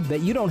know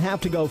that you don't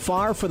have to go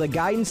far for the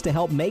guidance to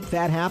help make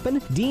that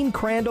happen? Dean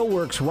Crandall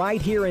works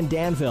right here in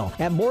Danville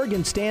at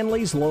Morgan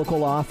Stanley's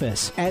local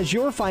office. As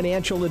your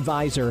financial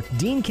advisor,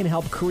 Dean can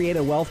help create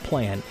a wealth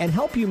plan and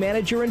help you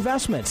manage your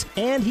investments.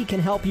 And he can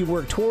help you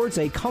work towards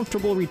a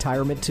comfortable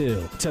retirement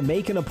too. To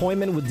make an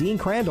appointment with Dean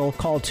Crandall,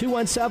 call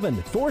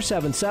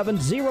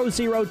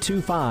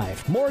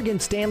 217-477-0025. Morgan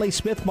Stanley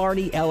Smith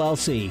Marty,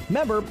 LLC.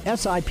 Member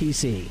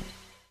SIPC.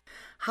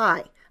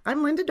 Hi,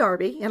 I'm Linda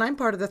Darby, and I'm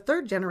part of the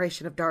third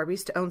generation of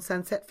Darbys to own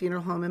Sunset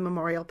Funeral Home in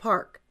Memorial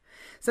Park.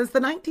 Since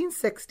the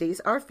 1960s,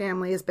 our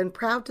family has been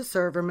proud to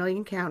serve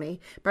Vermilion County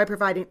by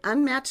providing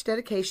unmatched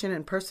dedication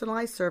and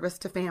personalized service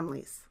to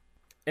families.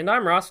 And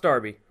I'm Ross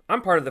Darby.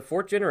 I'm part of the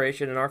fourth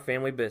generation in our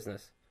family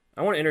business.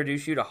 I want to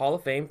introduce you to Hall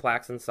of Fame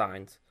plaques and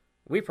signs.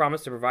 We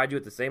promise to provide you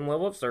with the same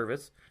level of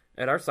service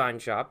at our sign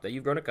shop that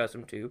you've grown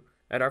accustomed to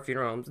at our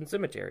funeral homes and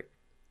cemetery.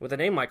 With a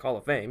name like Hall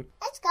of Fame,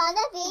 it's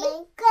gonna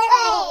be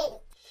great!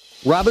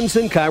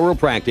 Robinson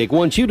Chiropractic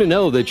wants you to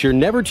know that you're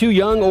never too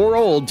young or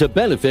old to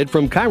benefit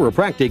from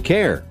chiropractic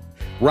care.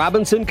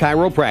 Robinson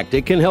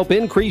Chiropractic can help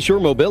increase your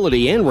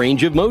mobility and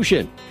range of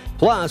motion.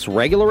 Plus,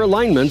 regular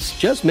alignments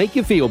just make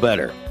you feel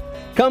better.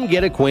 Come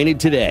get acquainted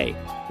today.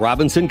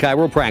 Robinson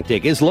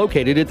Chiropractic is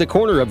located at the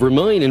corner of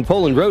Vermilion and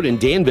Poland Road in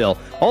Danville,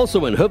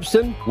 also in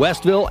Hoopeston,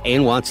 Westville,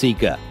 and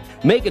Watseka.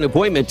 Make an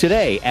appointment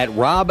today at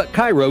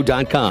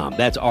robchiro.com.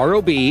 That's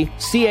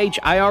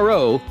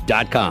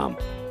ROBCHIRO.com.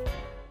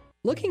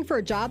 Looking for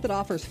a job that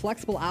offers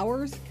flexible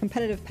hours,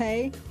 competitive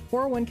pay,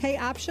 401k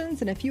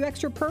options, and a few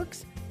extra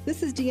perks?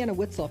 This is Deanna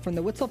Witzel from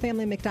the Witzel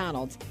Family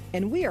McDonald's,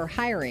 and we are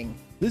hiring.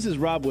 This is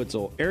Rob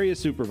Witzel, Area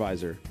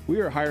Supervisor.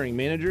 We are hiring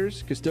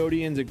managers,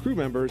 custodians, and crew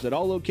members at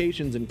all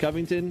locations in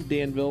Covington,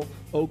 Danville,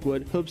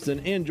 Oakwood,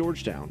 Hoopeston, and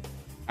Georgetown.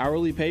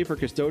 Hourly pay for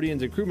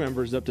custodians and crew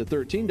members is up to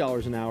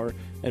 $13 an hour,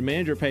 and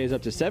manager pay is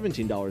up to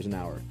 $17 an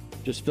hour.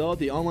 Just fill out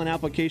the online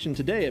application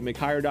today at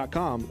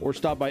mchire.com or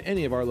stop by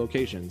any of our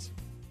locations.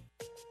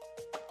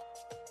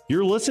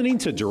 You're listening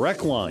to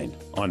Direct Line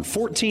on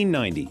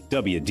 1490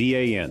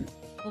 WDAN.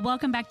 Well,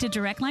 welcome back to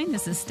Direct Line.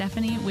 This is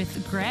Stephanie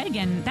with Greg,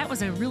 and that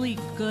was a really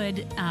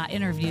good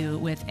interview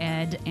with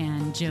Ed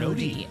and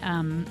Jody.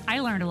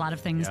 I learned a lot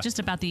of things just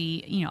about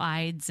the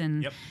IDES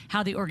and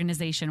how the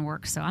organization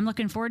works. So I'm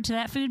looking forward to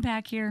that food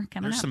pack here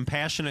coming up. There's some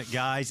passionate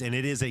guys, and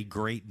it is a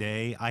great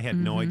day. I had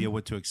no idea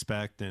what to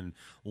expect and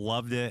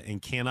loved it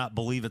and cannot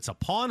believe it's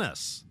upon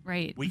us.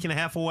 Right. Week and a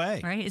half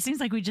away. Right. It seems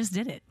like we just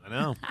did it. I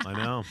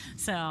know.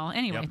 So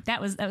anyway, that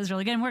was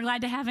really good. And we're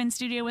glad to have in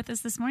studio with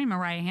us this morning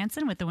Mariah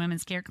Hansen with the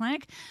Women's Care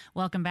Clinic.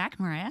 Welcome back,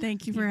 Mariah.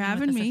 Thank you for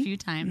having me a few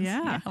times.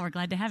 Yeah, we're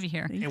glad to have you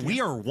here. And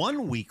we are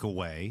 1 week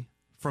away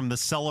from the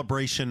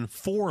celebration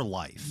for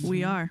life.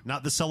 We are.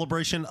 Not the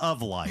celebration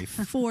of life.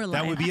 For life.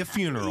 That would be a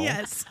funeral.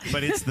 Yes.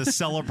 But it's the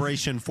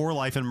celebration for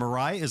life. And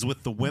Mariah is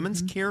with the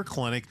Women's Care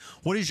Clinic.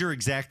 What is your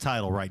exact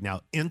title right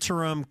now?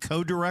 Interim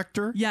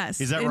co-director? Yes.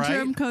 Is that right?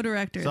 Interim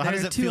co-director. So how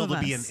does it feel to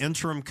be an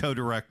interim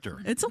co-director?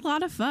 It's a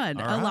lot of fun.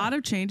 Right. A lot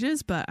of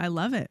changes, but I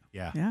love it.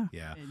 Yeah.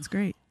 It's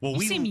great. Well,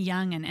 you seem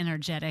young and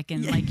energetic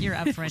and like you're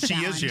up for a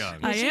challenge. She is young.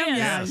 I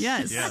am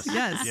young.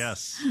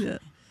 Yes. Yeah.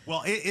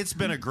 Well, it's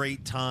been a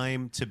great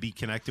time to be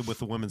connected with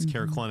the Women's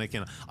Care Clinic,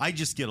 and I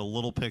just get a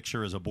little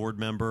picture as a board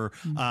member.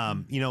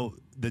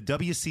 The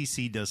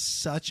WCC does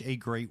such a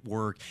great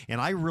work, and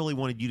I really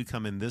wanted you to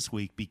come in this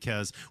week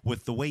because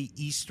with the way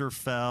Easter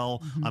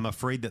fell, I'm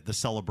afraid that the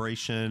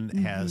celebration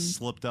has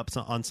slipped up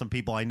on some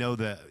people. I know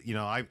that,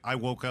 I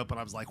woke up and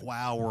I was like,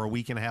 wow, we're a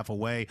week and a half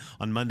away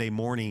on Monday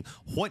morning.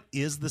 What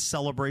is the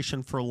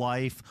celebration for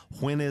life?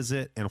 When is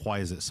it, and why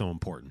is it so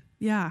important?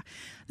 Yeah.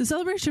 The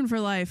Celebration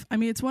for Life,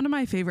 it's one of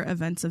my favorite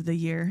events of the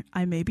year.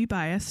 I may be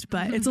biased,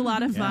 but it's a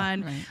lot of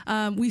fun.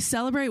 Right. We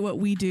celebrate what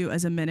we do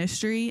as a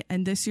ministry,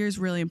 and this year is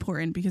really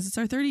important because it's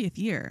our 30th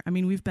year.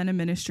 We've been in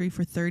ministry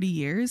for 30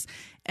 years,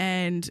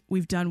 and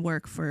we've done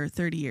work for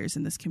 30 years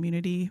in this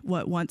community.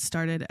 What once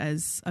started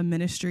as a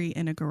ministry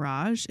in a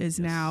garage is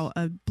now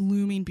a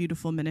blooming,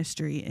 beautiful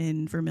ministry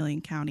in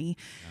Vermilion County.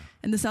 Yeah.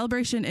 And the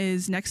celebration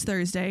is next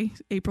Thursday,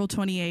 April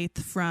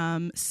 28th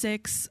from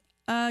 6.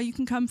 You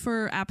can come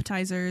for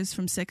appetizers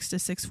from 6 to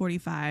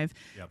 6:45,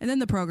 and then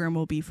the program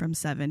will be from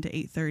 7 to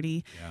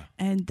 8:30. Yeah.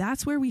 And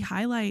that's where we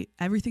highlight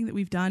everything that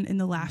we've done in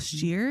the last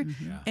year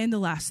and the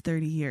last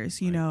 30 years.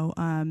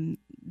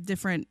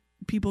 Different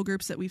people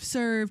groups that we've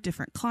served,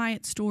 different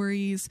client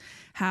stories,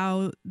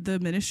 how the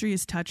ministry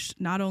has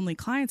touched not only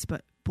clients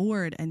but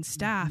board and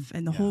staff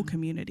and the whole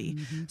community.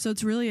 So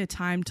it's really a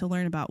time to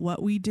learn about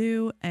what we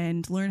do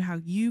and learn how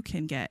you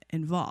can get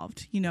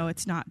involved.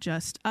 It's not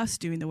just us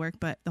doing the work,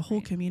 but the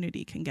whole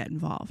community can get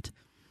involved.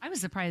 I was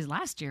surprised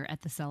last year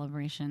at the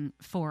celebration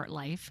for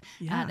life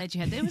that you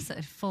had. It was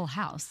a full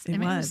house. It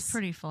was a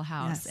pretty full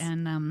house. Yes.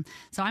 And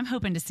so I'm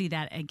hoping to see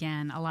that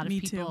again. A lot of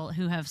people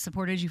who have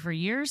supported you for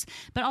years,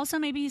 but also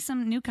maybe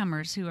some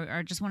newcomers who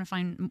are just want to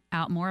find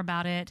out more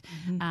about it.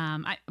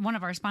 One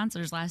of our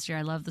sponsors last year,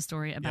 I love the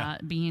story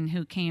about Bean,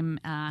 who came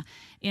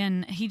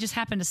in. He just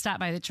happened to stop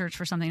by the church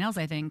for something else,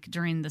 I think,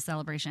 during the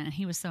celebration. And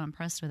he was so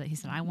impressed with it. He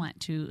said, I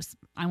want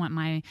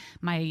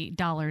my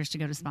dollars to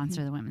go to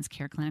sponsor the Women's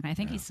Care Clinic. I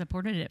think he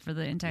supported it for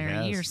the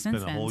entire year since then.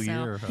 It's been a whole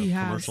year of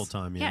commercial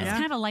time. Yeah, it's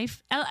kind of a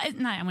life. I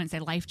wouldn't say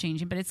life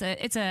changing, but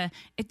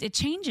it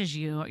changes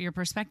your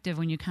perspective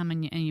when you come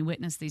and you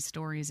witness these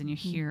stories and you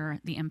hear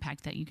the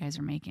impact that you guys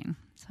are making.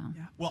 So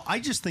well, I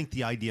just think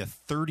the idea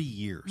 30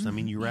 years.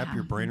 You wrap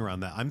your brain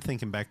around that. I'm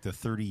thinking back to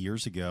 30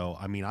 years ago.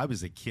 I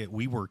was a kid.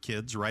 We were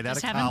kids right out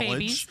of college.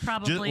 Babies,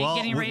 probably getting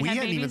ready to have babies. We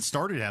hadn't even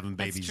started having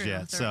babies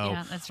yet. So,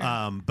 that's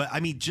true. But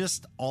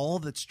just all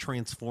that's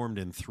transformed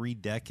in 3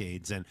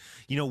 decades, and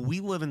we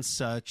live in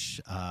such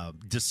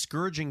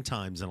discouraging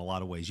times in a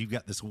lot of ways. You've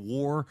got this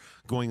war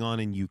going on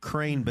in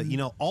Ukraine, but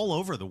all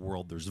over the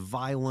world there's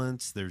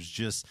violence, there's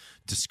just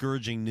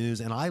discouraging news,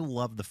 and I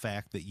love the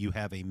fact that you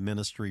have a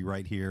ministry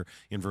right here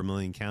in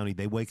Vermilion County.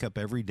 They wake up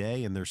every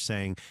day and they're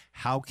saying,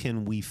 how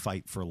can we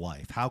fight for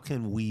life? How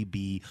can we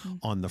be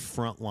on the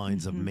front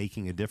lines of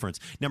making a difference?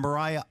 Now,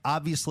 Mariah,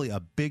 obviously a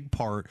big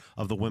part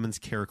of the Women's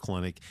Care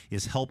Clinic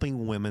is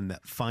helping women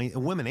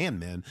and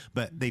men,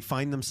 but they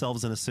find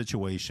themselves in a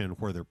situation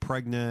where they're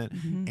pregnant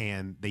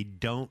and they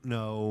don't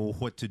know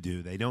what to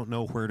do. They don't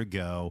know where to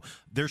go.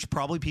 There's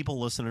probably people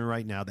listening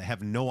right now that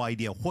have no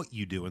idea what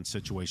you do in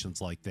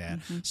situations like that.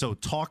 So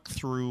talk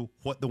through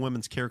what the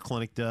Women's Care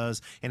Clinic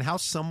does and how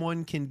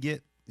someone can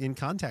get in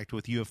contact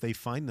with you if they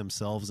find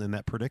themselves in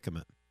that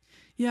predicament.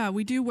 Yeah,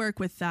 we do work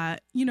with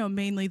that,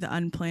 mainly the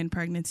unplanned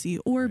pregnancy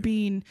or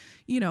being,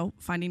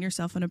 finding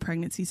yourself in a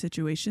pregnancy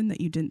situation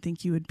that you didn't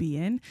think you would be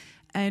in.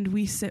 And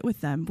we sit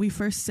with them. We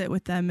first sit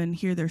with them and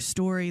hear their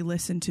story,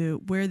 listen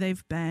to where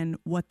they've been,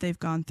 what they've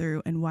gone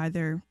through, and why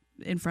they're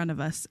in front of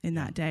us in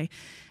that day.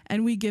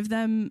 And we give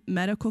them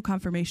medical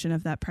confirmation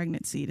of that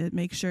pregnancy to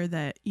make sure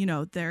that,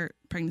 they're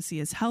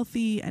pregnancy is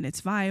healthy and it's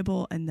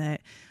viable and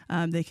that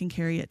they can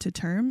carry it to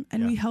term.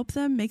 And we help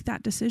them make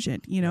that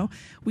decision. You know,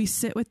 we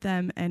sit with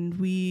them and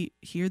we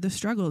hear the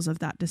struggles of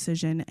that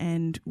decision,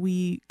 and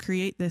we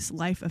create this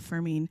life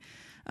affirming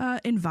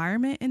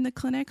environment in the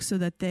clinic so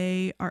that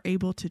they are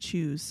able to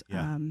choose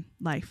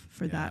life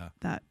for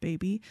that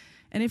baby.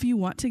 And if you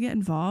want to get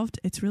involved,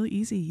 it's really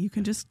easy. You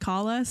can just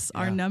call us,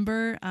 our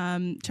number,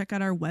 check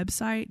out our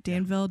website,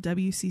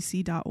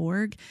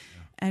 danvillewcc.org.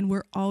 And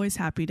we're always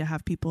happy to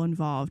have people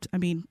involved. I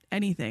mean,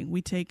 anything.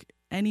 We take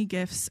any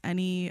gifts,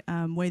 any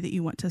way that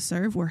you want to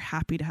serve, we're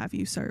happy to have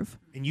you serve.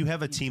 And you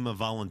have a team of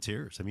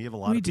volunteers. I mean, you have a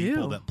lot of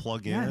people that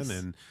plug in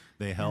and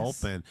they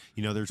help. And,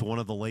 you know, there's one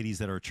of the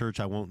ladies at our church,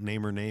 I won't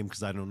name her name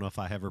because I don't know if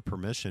I have her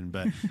permission,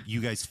 but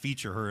you guys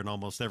feature her in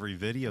almost every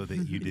video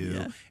that you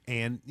do.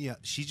 And,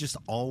 she's just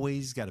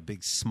always got a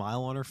big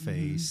smile on her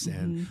face.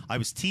 And I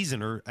was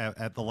teasing her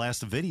at the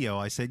last video.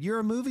 I said, "You're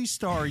a movie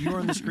star. You're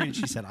on the screen."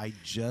 She said, "I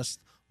just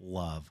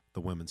love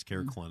the Women's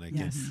Care Clinic."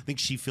 And I think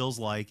she feels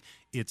like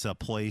it's a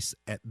place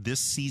at this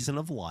season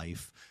of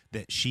life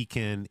that she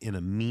can, in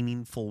a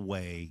meaningful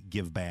way,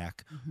 give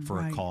back for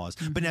a cause.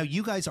 But now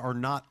you guys are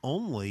not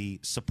only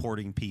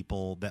supporting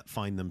people that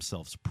find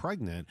themselves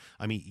pregnant.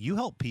 I mean, you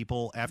help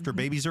people after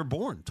babies are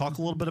born. Talk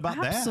a little bit about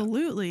that.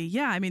 Absolutely.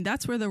 Yeah. I mean,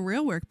 that's where the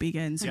real work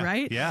begins,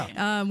 right?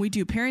 Yeah. We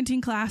do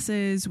parenting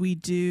classes. We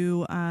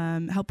do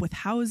help with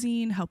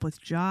housing, help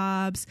with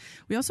jobs.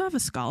 We also have a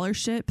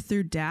scholarship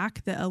through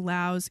DAC that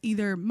allows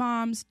either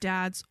moms,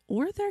 dads,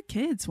 or their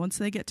kids once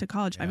they get to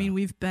college. I mean,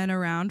 we've been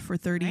around for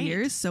 30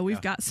 years, so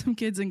we've got some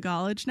kids in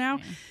college now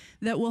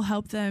that will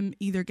help them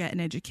either get an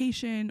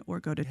education or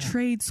go to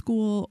trade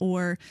school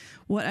or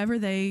whatever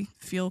they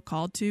feel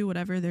called to,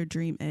 whatever their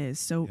dream is.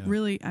 So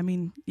really, I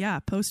mean,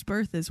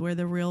 post-birth is where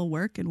the real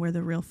work and where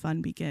the real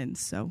fun begins.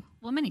 So.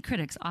 Well, many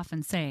critics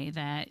often say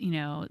that,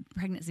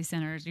 pregnancy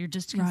centers, you're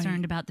just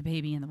concerned about the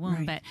baby in the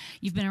womb, but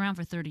you've been around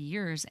for 30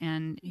 years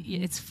and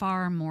it's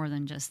far more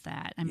than just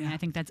that. I mean, I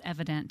think that's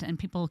evident, and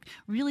people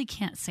really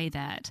can't say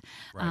that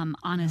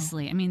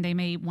honestly. I mean, they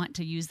may want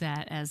to use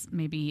that as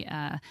maybe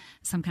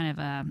some kind of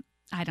a,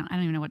 I don't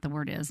even know what the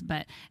word is,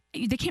 but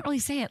they can't really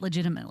say it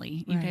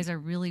legitimately. You guys are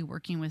really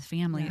working with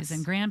families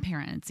and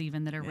grandparents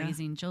even that are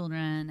raising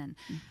children,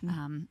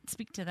 and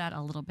speak to that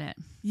a little bit.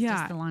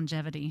 Just the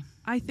longevity.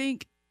 I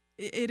think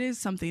it is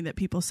something that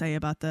people say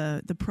about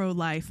the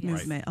pro-life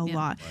movement a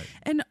lot.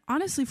 And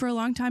honestly, for a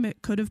long time,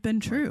 it could have been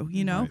true,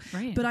 you know,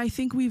 but I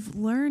think we've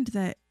learned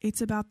that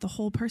it's about the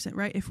whole person,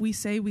 right? If we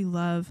say we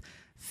love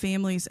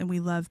families and we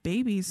love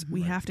babies,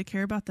 we have to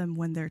care about them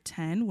when they're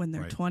 10, when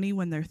they're 20,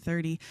 when they're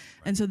 30.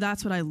 And so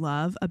that's what I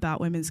love about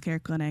Women's Care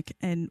Clinic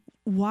and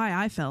why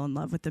I fell in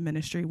love with the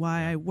ministry,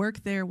 why I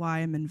work there, why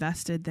I'm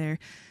invested there,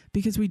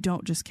 because we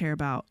don't just care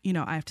about,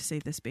 I have to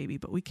save this baby,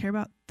 but we care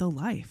about the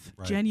life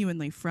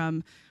genuinely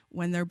from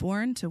when they're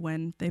born to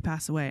when they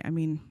pass away. I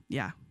mean,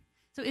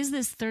 So is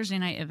this Thursday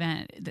night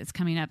event that's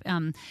coming up,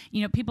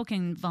 people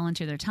can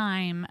volunteer their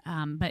time,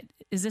 but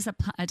is this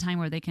a time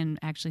where they can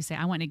actually say,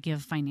 I want to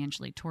give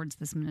financially towards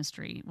this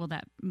ministry?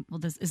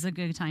 This is a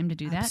good time to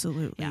do that?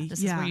 Absolutely. Yeah,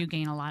 this is where you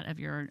gain a lot of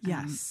your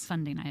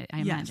funding, I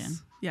imagine.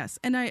 Yes.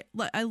 And I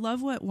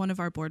love what one of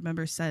our board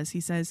members says.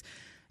 He says,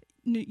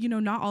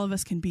 not all of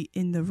us can be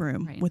in the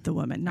room with the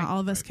woman. Not all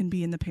of us can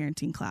be in the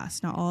parenting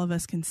class. Not all of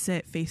us can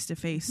sit face to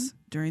face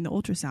during the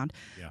ultrasound.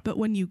 But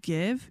when you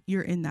give,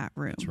 you're in that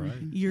room. That's right.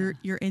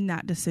 You're in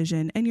that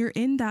decision, and you're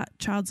in that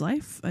child's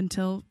life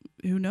until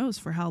who knows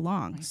for how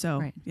long.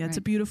 So it's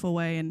a beautiful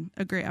way and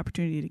a great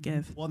opportunity to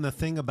give. Well, and the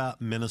thing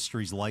about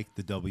ministries like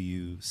the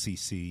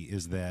WCC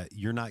is that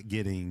you're not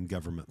getting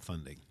government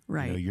funding.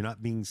 Right. You're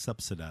not being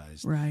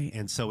subsidized. Right.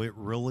 And so it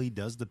really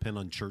does depend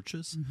on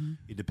churches.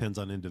 It depends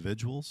on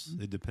individuals.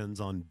 It depends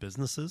on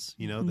businesses,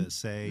 that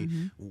say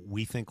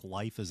we think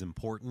life is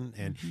important.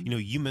 And,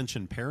 you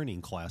mentioned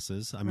parenting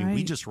classes. I mean,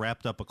 we just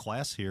wrapped up a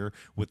class here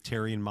with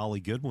Terry and Molly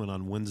Goodwin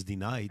on Wednesday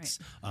nights,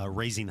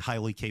 raising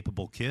highly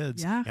capable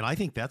kids. Yeah. And I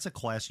think that's a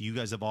class you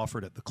guys have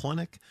offered at the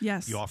clinic.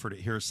 Yes. You offered it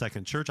here at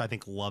Second Church. I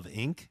think Love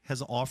Inc.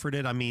 has offered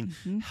it. I mean,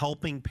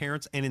 helping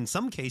parents and in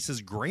some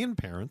cases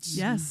grandparents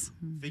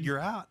figure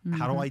out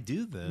how do I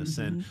do this?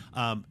 And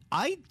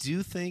I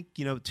do think,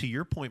 to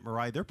your point,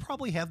 Mariah, there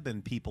probably have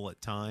been people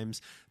at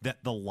times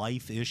that the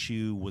life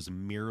issue was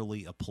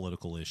merely a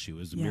political issue. It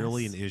was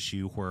merely an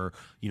issue where,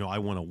 I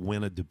want to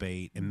win a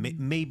debate, and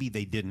maybe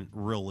they didn't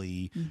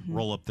really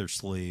roll up their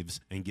sleeves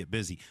and get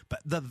busy. But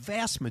the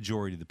vast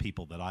majority of the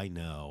people that I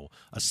know,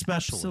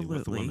 especially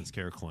with the Women's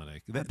Care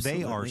Clinic,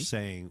 they are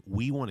saying,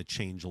 we want to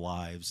change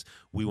lives.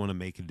 We want to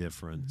make a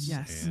difference.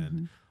 Yes.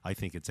 And I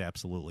think it's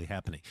absolutely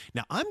happening.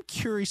 Now, I'm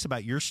curious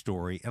about your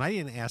story, and I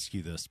didn't ask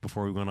you this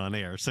before we went on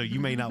air, so you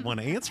may not want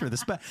to answer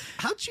this, but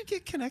how'd you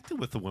get connected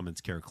with the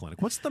Women's Care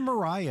Clinic? What's the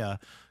Mariah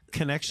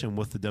connection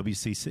with the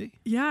WCC.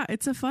 Yeah,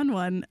 it's a fun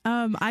one.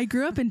 I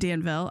grew up in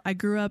Danville. I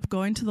grew up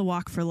going to the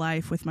Walk for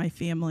Life with my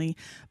family,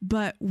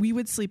 but we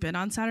would sleep in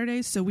on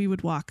Saturdays, so we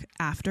would walk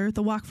after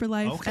the Walk for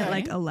Life at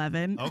like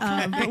 11.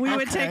 But we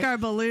would take our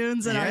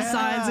balloons and our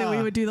signs, and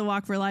we would do the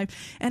Walk for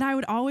Life. And I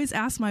would always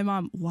ask my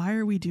mom, why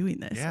are we doing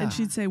this? And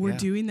she'd say, we're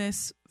doing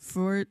this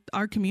for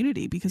our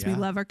community because we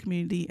love our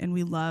community and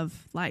we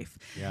love life.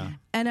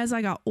 And as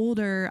I got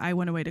older, I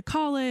went away to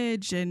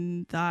college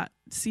and thought,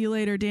 see you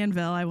later,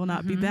 Danville. I will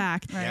not be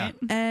back. Right.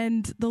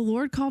 And the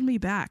Lord called me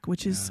back,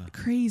 which is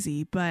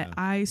crazy. But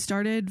I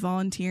started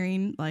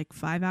volunteering like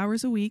 5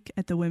 hours a week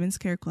at the Women's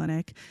Care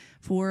Clinic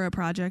for a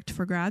project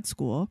for grad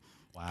school.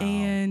 Wow.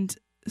 And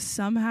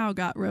somehow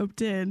got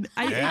roped in. It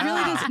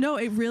really does. No,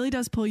 it really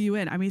does pull you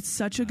in. I mean, it's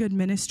such a good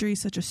ministry,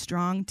 such a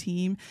strong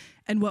team.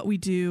 And what we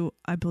do,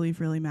 I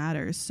believe, really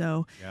matters.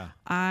 So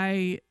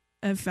I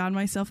have found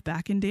myself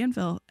back in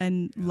Danville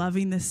and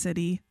loving the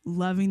city,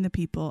 loving the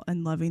people,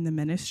 and loving the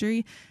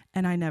ministry.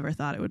 And I never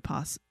thought it would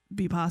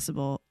be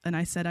possible. And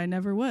I said I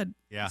never would.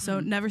 Yeah. So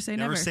never say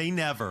never. Never say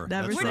never.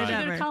 Never say Where did you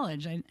never. go to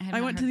college?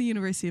 I went to the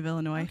University of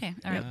Illinois. Okay.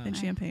 All right. In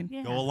Champaign.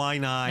 Yeah. Go Illini.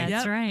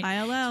 That's right.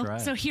 ILL. That's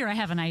right. So here I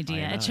have an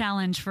idea, a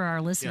challenge for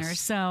our listeners. Yes.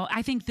 So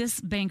I think this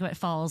banquet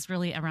falls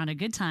really around a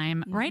good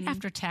time, right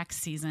after tax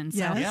season. So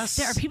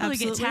there are people who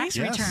get tax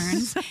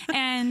returns,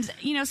 and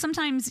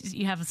sometimes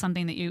you have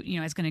something that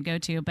you is going to go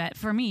to. But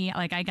for me,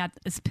 like I got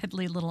this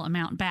piddly little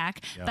amount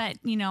back. But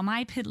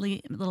my piddly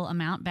little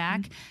amount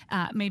back,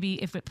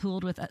 maybe if it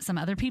pooled with some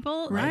other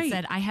people, that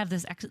said I have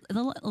this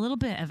a little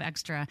bit of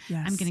extra,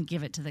 I'm going to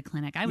give it to the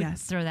clinic. I would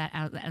throw that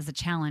out as a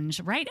challenge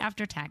right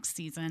after tax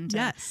season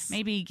to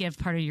maybe give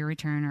part of your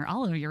return or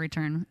all of your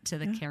return to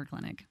the care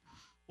clinic.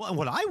 Well, and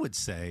what I would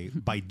say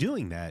by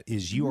doing that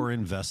is you are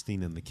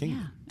investing in the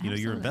kingdom.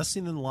 You're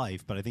investing in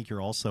life, but I think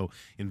you're also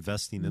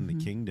investing in the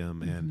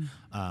kingdom. And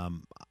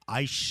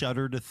I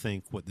shudder to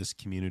think what this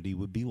community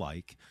would be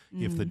like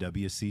if the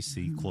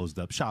WCC closed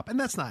up shop. And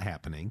that's not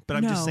happening. But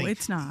I'm just saying,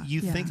 it's not. You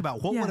think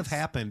about what would have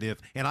happened if,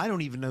 and I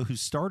don't even know who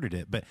started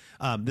it, but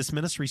this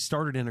ministry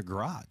started in a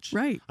garage.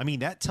 Right. I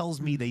mean, that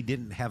tells me they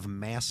didn't have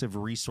massive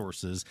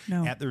resources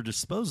at their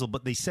disposal,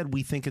 but they said,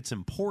 we think it's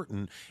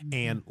important.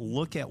 And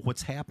look at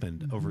what's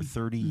happened over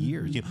 30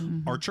 years.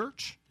 Our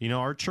church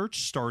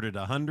started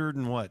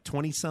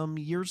 120 some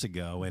years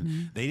ago,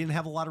 and they didn't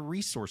have a lot of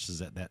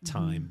resources at that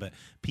time, but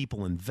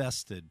people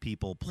invested,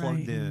 people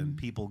plugged in,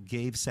 people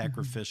gave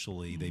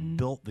sacrificially, they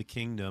built the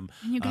kingdom.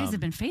 And you guys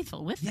have been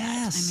faithful with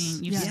that. I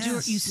mean, you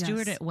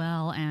steward it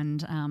well,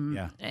 and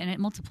it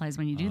multiplies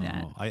when you do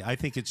that. I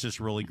think it's just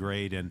really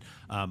great, and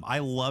I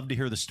love to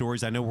hear the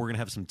stories. I know we're going to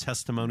have some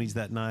testimonies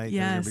that night.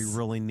 They're going to be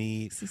really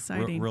neat. It's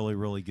exciting. Really,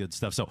 really good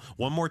stuff. So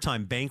one more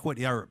time,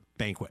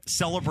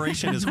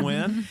 celebration is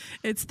when?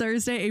 It's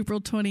Thursday, April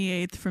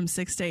 28th from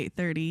 6 to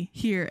 8:30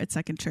 here at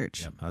Second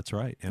Church. Yep, that's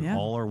right. And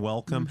all are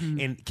welcome.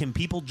 And can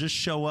people just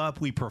show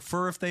up? We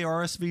prefer if they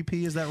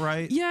RSVP. Is that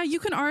right? Yeah, you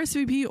can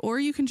RSVP or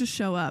you can just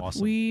show up.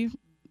 Awesome.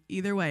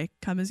 Either way,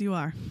 come as you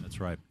are.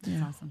 That's right.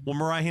 Yeah. Awesome. Well,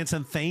 Mariah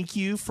Hanson, thank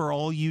you for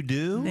all you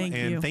do.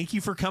 Thank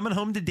you for coming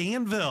home to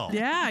Danville.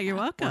 Yeah, you're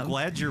welcome. We're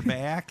glad you're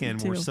back,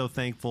 and we're so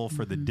thankful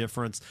for the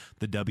difference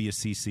the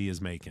WCC is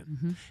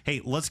making.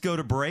 Hey, let's go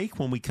to break.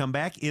 When we come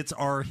back, it's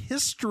our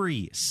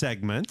history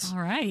segment.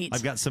 All right.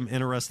 I've got some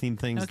interesting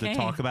things to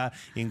talk about,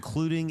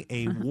 including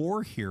a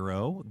war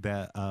hero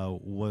that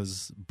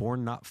was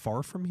born not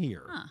far from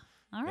here.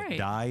 All right.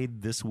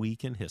 Died this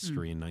week in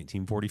history in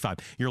 1945.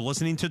 You're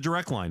listening to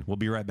Direct Line. We'll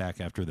be right back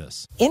after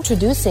this.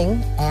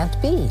 Introducing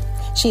Aunt Bee.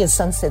 She is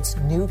Sunset's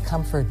new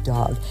comfort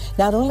dog.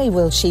 Not only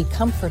will she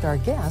comfort our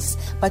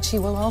guests, but she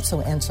will also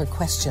answer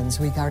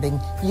questions regarding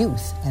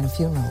youth and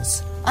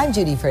funerals. I'm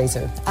Judy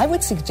Fraser. I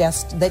would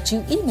suggest that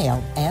you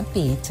email Aunt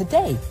Bee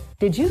today.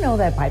 Did you know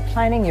that by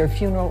planning your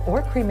funeral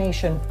or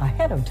cremation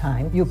ahead of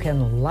time, you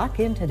can lock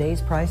in today's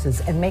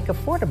prices and make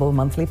affordable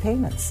monthly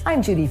payments?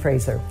 I'm Judy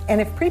Fraser, and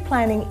if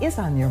pre-planning is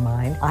on your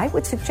mind, I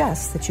would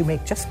suggest that you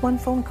make just one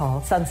phone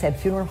call. Sunset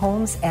Funeral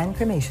Homes and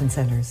Cremation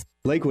Centers.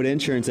 Lakewood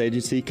Insurance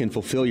Agency can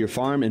fulfill your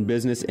farm and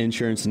business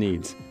insurance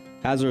needs.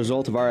 As a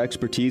result of our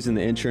expertise in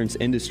the insurance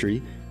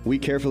industry, we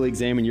carefully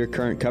examine your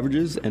current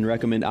coverages and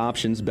recommend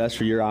options best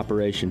for your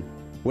operation.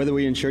 Whether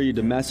we insure you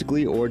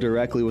domestically or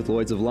directly with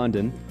Lloyd's of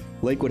London,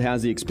 Lakewood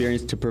has the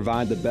experience to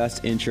provide the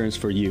best insurance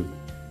for you.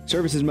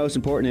 Service is most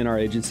important in our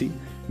agency.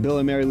 Bill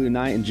and Mary Lou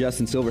Knight and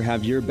Justin Silver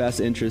have your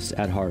best interests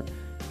at heart.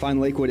 Find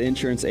Lakewood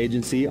Insurance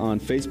Agency on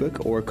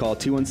Facebook or call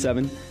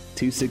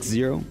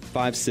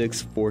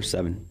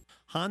 217-260-5647.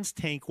 Hans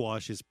Tank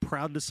Wash is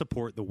proud to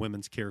support the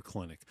Women's Care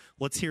Clinic.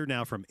 Let's hear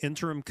now from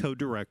Interim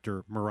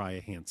Co-Director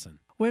Mariah Hanson.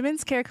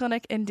 Women's Care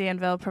Clinic in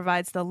Danville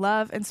provides the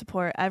love and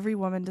support every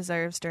woman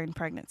deserves during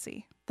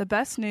pregnancy. The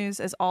best news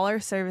is all our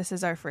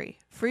services are free.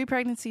 Free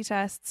pregnancy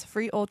tests,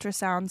 free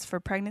ultrasounds for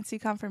pregnancy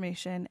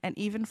confirmation, and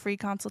even free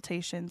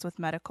consultations with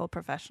medical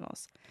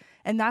professionals.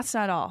 And that's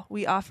not all.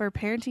 We offer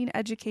parenting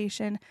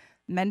education,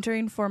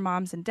 mentoring for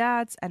moms and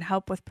dads, and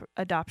help with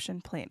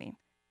adoption planning.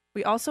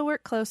 We also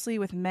work closely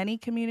with many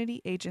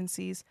community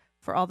agencies,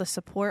 for all the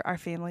support our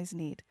families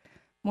need.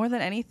 More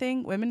than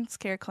anything, Women's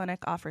Care Clinic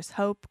offers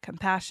hope,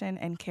 compassion,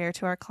 and care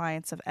to our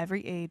clients of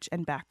every age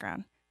and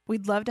background.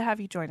 We'd love to have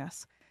you join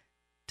us.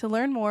 To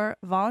learn more,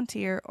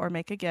 volunteer, or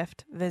make a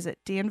gift, visit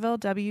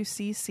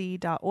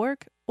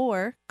danvillewcc.org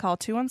or call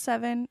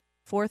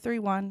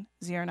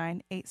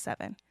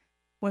 217-431-0987.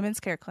 Women's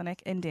Care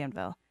Clinic in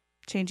Danville,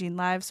 changing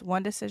lives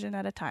one decision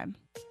at a time.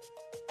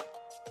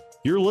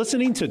 You're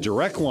listening to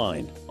Direct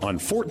Line on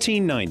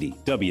 1490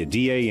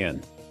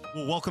 WDAN.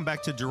 Well, welcome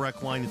back to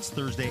Direct Line. It's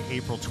Thursday,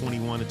 April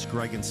 21. It's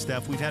Greg and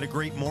Steph. We've had a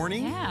great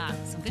morning. Yeah,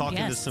 some good talking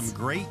guests. to some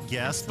great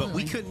guests, Absolutely. but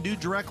we couldn't do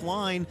Direct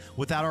Line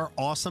without our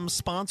awesome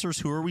sponsors.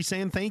 Who are we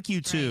saying thank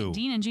you to? Right.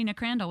 Dean and Gina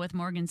Crandall with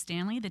Morgan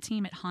Stanley, the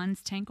team at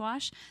Hans Tank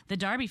Wash, the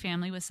Darby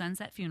family with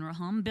Sunset Funeral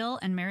Home, Bill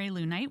and Mary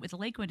Lou Knight with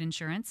Lakewood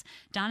Insurance,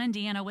 Don and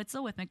Deanna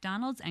Witzel with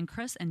McDonald's, and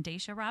Chris and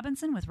Daisha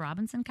Robinson with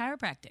Robinson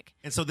Chiropractic.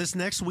 And so this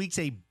next week's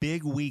a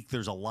big week.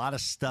 There's a lot of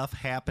stuff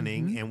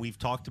happening, and we've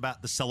talked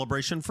about the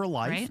Celebration for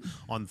Life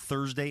on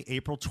Thursday,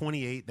 April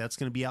 28th. That's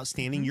going to be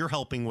outstanding. You're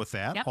helping with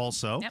that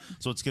also.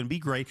 So it's going to be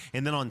great.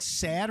 And then on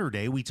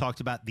Saturday, we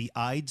talked about the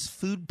Ides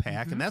Food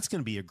Pack, and that's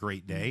going to be a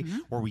great day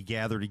where we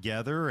gather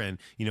together and,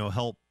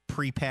 help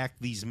pre-pack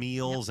these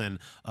meals and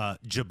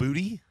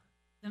Djibouti.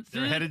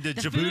 They're headed to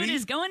the Djibouti. Food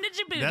is going to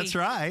Djibouti. That's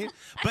right.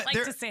 But I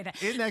like to say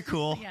that. Isn't that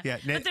cool? Yeah.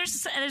 But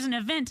there's an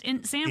event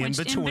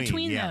sandwiched in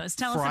between those.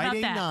 Tell us about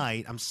that. Friday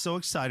night, I'm so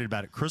excited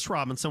about it. Chris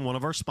Robinson, one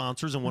of our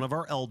sponsors and one of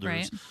our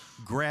elders,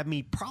 grabbed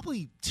me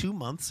probably 2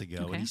 months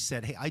ago, and he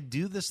said, hey, I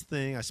do this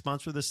thing, I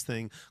sponsor this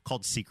thing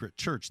called Secret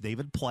Church.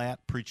 David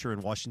Platt, preacher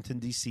in Washington,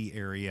 D.C.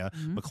 area,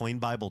 McLean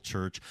Bible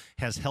Church,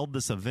 has held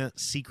this event,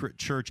 Secret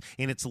Church,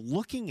 and it's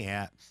looking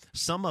at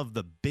some of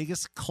the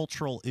biggest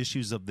cultural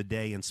issues of the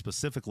day, and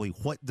specifically,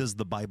 what does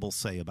the Bible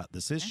say about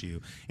this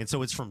issue? And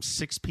so it's from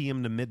 6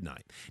 p.m. to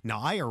midnight.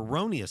 Now, I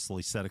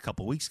erroneously said a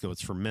couple weeks ago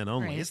it's for men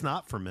only. It's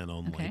not for men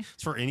only.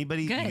 It's for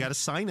anybody. You got to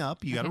sign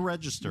up. You got to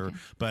register.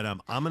 But I'm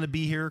going to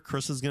be here.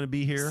 Chris is going to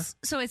be here.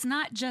 So it's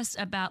not just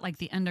about like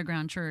the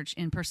underground church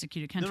in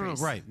persecuted countries.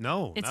 No, right.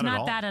 No, it's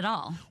not that at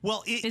all.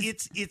 Well,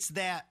 it's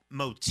that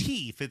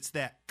motif. It's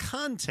that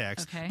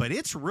context. But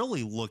it's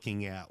really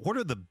looking at what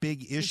are the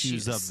big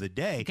issues of the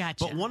day.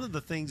 Gotcha. But one of the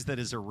things that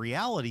is a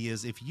reality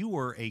is if you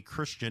were a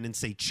Christian in,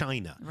 say,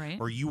 China,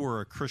 or you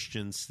were a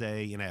Christian,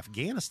 say, in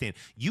Afghanistan,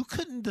 you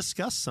couldn't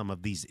discuss some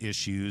of these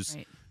issues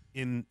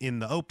in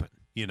the open.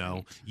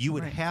 You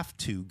would have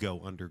to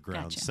go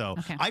underground. Gotcha. So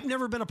I've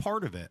never been a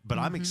part of it, but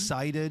I'm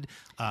excited.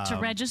 To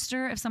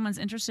register, if someone's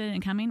interested in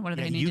coming, what do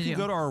they need to do? You can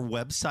go to our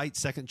website,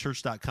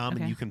 secondchurch.com,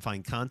 and you can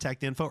find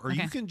contact info, or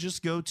you can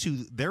just go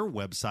to their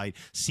website,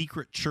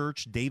 Secret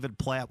Church. David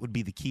Platt would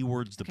be the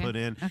keywords to put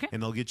in,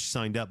 and they'll get you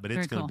signed up, but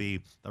it's going to be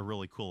a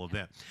really cool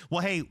event.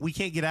 Well, hey, we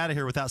can't get out of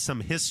here without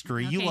some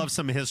history. You love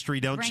some history,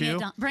 don't you?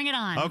 Bring it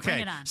on. Okay.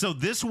 Bring it on. So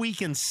this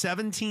week in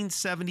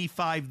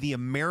 1775, the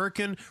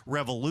American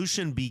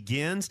Revolution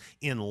begins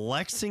in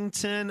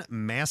Lexington,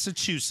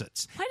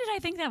 Massachusetts. Why did I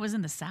think that was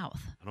in the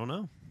South? I don't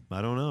know,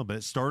 but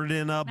it started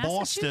in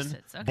Boston.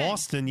 Okay.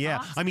 Boston, yeah.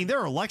 Boston. I mean, there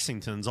are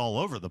Lexingtons all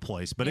over the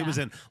place, but it was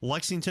in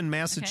Lexington,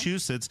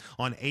 Massachusetts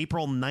on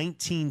April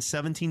 19,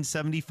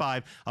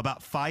 1775.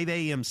 About 5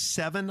 a.m.,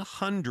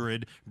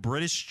 700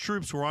 British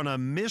troops were on a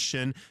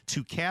mission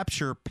to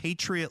capture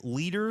Patriot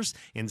leaders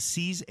and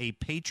seize a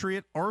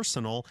Patriot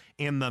arsenal.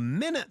 And the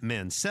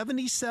Minutemen,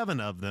 77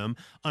 of them,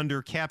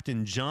 under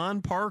Captain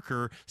John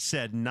Parker,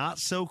 said, not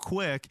so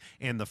quick.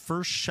 And the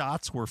first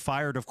shots were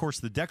fired. Of course,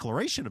 the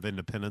Declaration of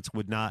Independence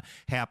would not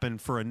happen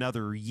for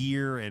another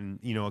year and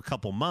a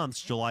couple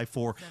months, July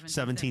 4,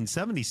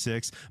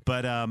 1776.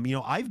 But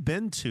I've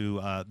been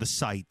to the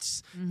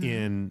sites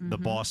in the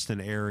Boston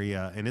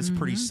area, and it's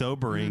pretty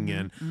sobering.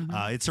 And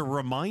it's a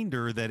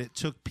reminder that it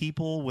took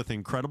people with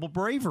incredible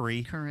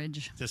bravery,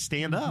 courage, to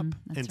stand up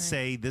and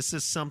say, this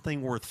is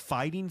something worth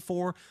fighting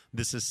for.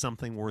 This is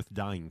something worth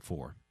dying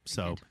for.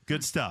 So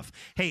good stuff.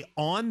 Hey,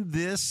 during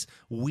this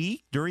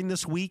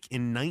week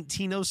in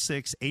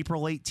 1906,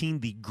 April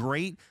 18, the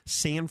Great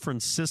San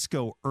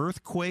Francisco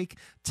earthquake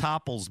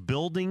topples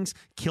buildings,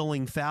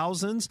 killing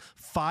thousands.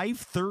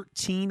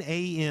 5:13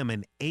 a.m.,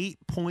 an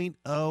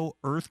 8.0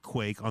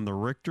 earthquake on the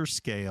Richter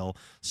scale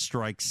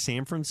strikes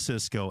San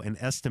Francisco. An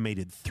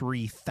estimated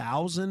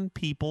 3,000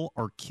 people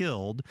are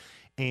killed.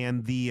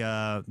 And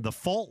the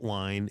fault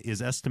line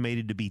is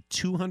estimated to be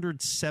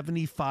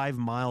 275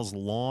 miles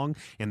long,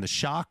 and the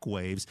shock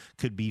waves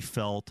could be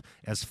felt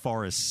as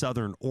far as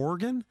southern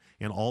Oregon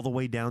and all the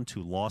way down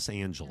to Los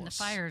Angeles. And the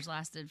fires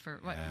lasted for,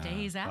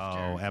 days after?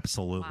 Oh,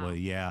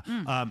 absolutely, wow.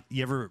 yeah.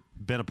 You ever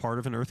been a part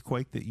of an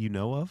earthquake that you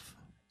know of?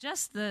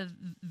 Just the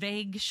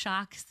vague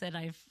shocks that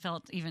I've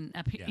felt even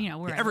up here,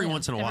 where every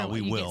once in a while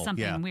we you will. get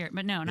something weird.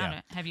 But no,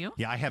 have you?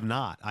 Yeah, I have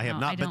not.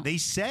 But they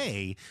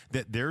say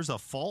that there's a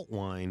fault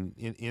line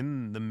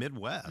in the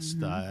Midwest.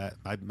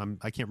 Mm-hmm.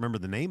 I can't remember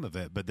the name of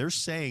it, but they're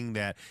saying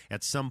that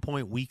at some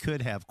point we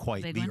could have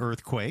quite the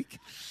earthquake.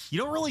 You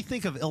don't really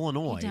think of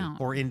Illinois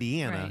or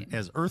Indiana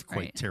as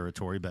earthquake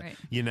territory, but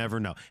you never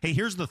know. Hey,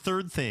 here's the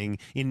third thing.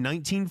 In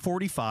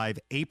 1945,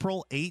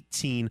 April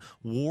 18,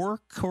 war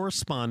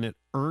correspondent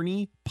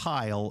Ernie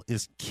Pyle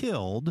is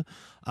killed.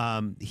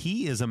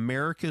 He is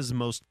America's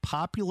most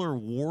popular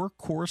war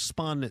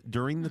correspondent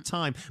during the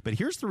time. But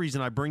here's the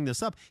reason I bring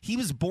this up. He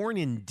was born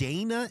in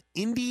Dana,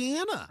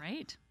 Indiana.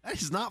 Right.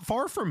 That is not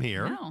far from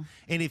here. No.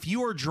 And if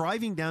you are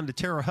driving down to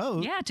Terre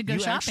Haute, to go you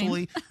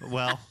shopping.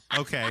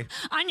 Okay.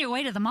 On your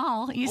way to the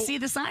mall, you see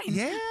the sign.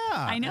 Yeah.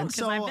 I know. And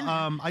so I've been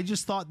there. I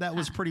just thought that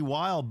was pretty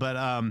wild.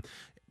 But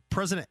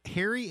President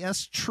Harry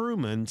S.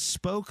 Truman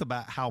spoke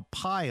about how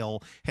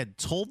Pyle had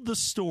told the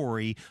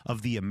story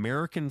of the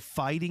American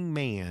fighting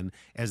man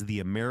as the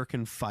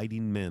American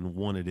fighting men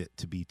wanted it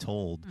to be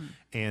told.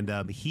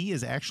 And he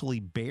is actually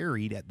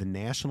buried at the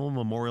National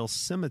Memorial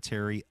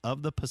Cemetery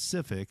of the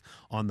Pacific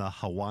on the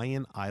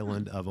Hawaiian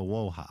island of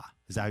Oahu.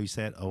 Is that how you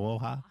say it?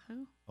 Oahu?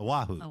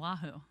 Oahu.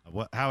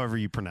 However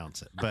you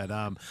pronounce it. But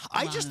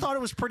I just thought it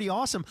was pretty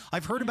awesome.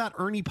 I've heard about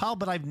Ernie Pyle,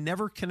 but I've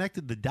never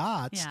connected the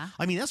dots. Yeah.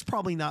 I mean, that's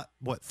probably not,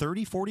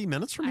 30, 40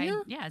 minutes from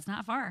here? Yeah, it's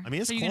not far. I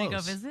mean, it's so close. you're going to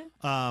go visit?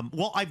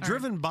 Well, I've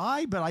driven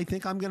by, but I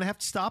think I'm going to have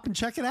to stop and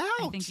check it out.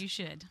 I think you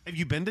should. Have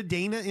you been to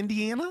Dana,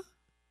 Indiana?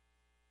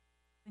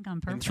 I think on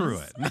purpose. Been through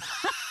it.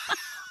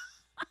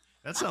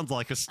 That sounds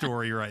like a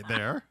story right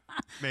there.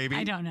 Maybe.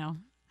 I don't know.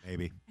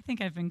 Maybe. I think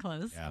I've been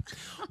close. Yeah.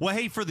 Well,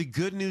 hey, for the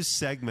good news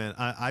segment,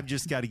 I've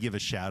just got to give a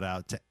shout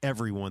out to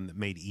everyone that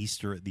made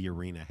Easter at the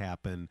Arena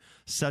happen.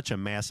 Such a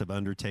massive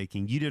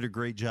undertaking. You did a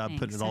great job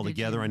putting it all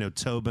together. I know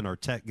Tobin, our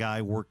tech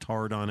guy, worked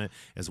hard on it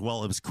as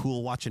well. It was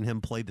cool watching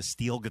him play the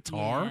steel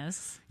guitar.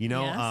 Yes.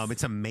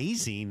 It's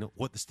amazing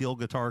what the steel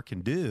guitar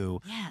can do.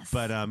 Yes.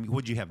 But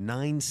would you have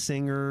 9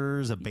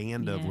 singers, a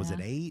band of, was it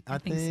 8, I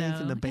think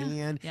so. in the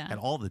band? Yeah. Had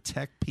all the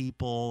tech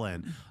people,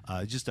 and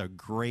just a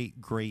great,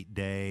 great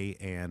day.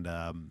 And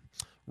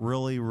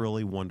really,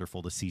 really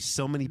wonderful to see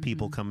so many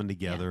people coming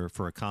together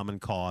for a common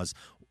cause.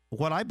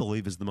 What I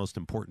believe is the most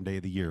important day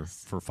of the year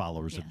for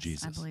followers of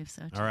Jesus. I believe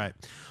so, too. All right.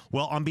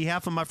 Well, on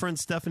behalf of my friend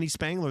Stephanie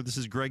Spangler, this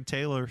is Greg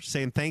Taylor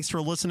saying thanks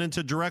for listening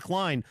to Direct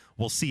Line.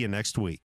 We'll see you next week.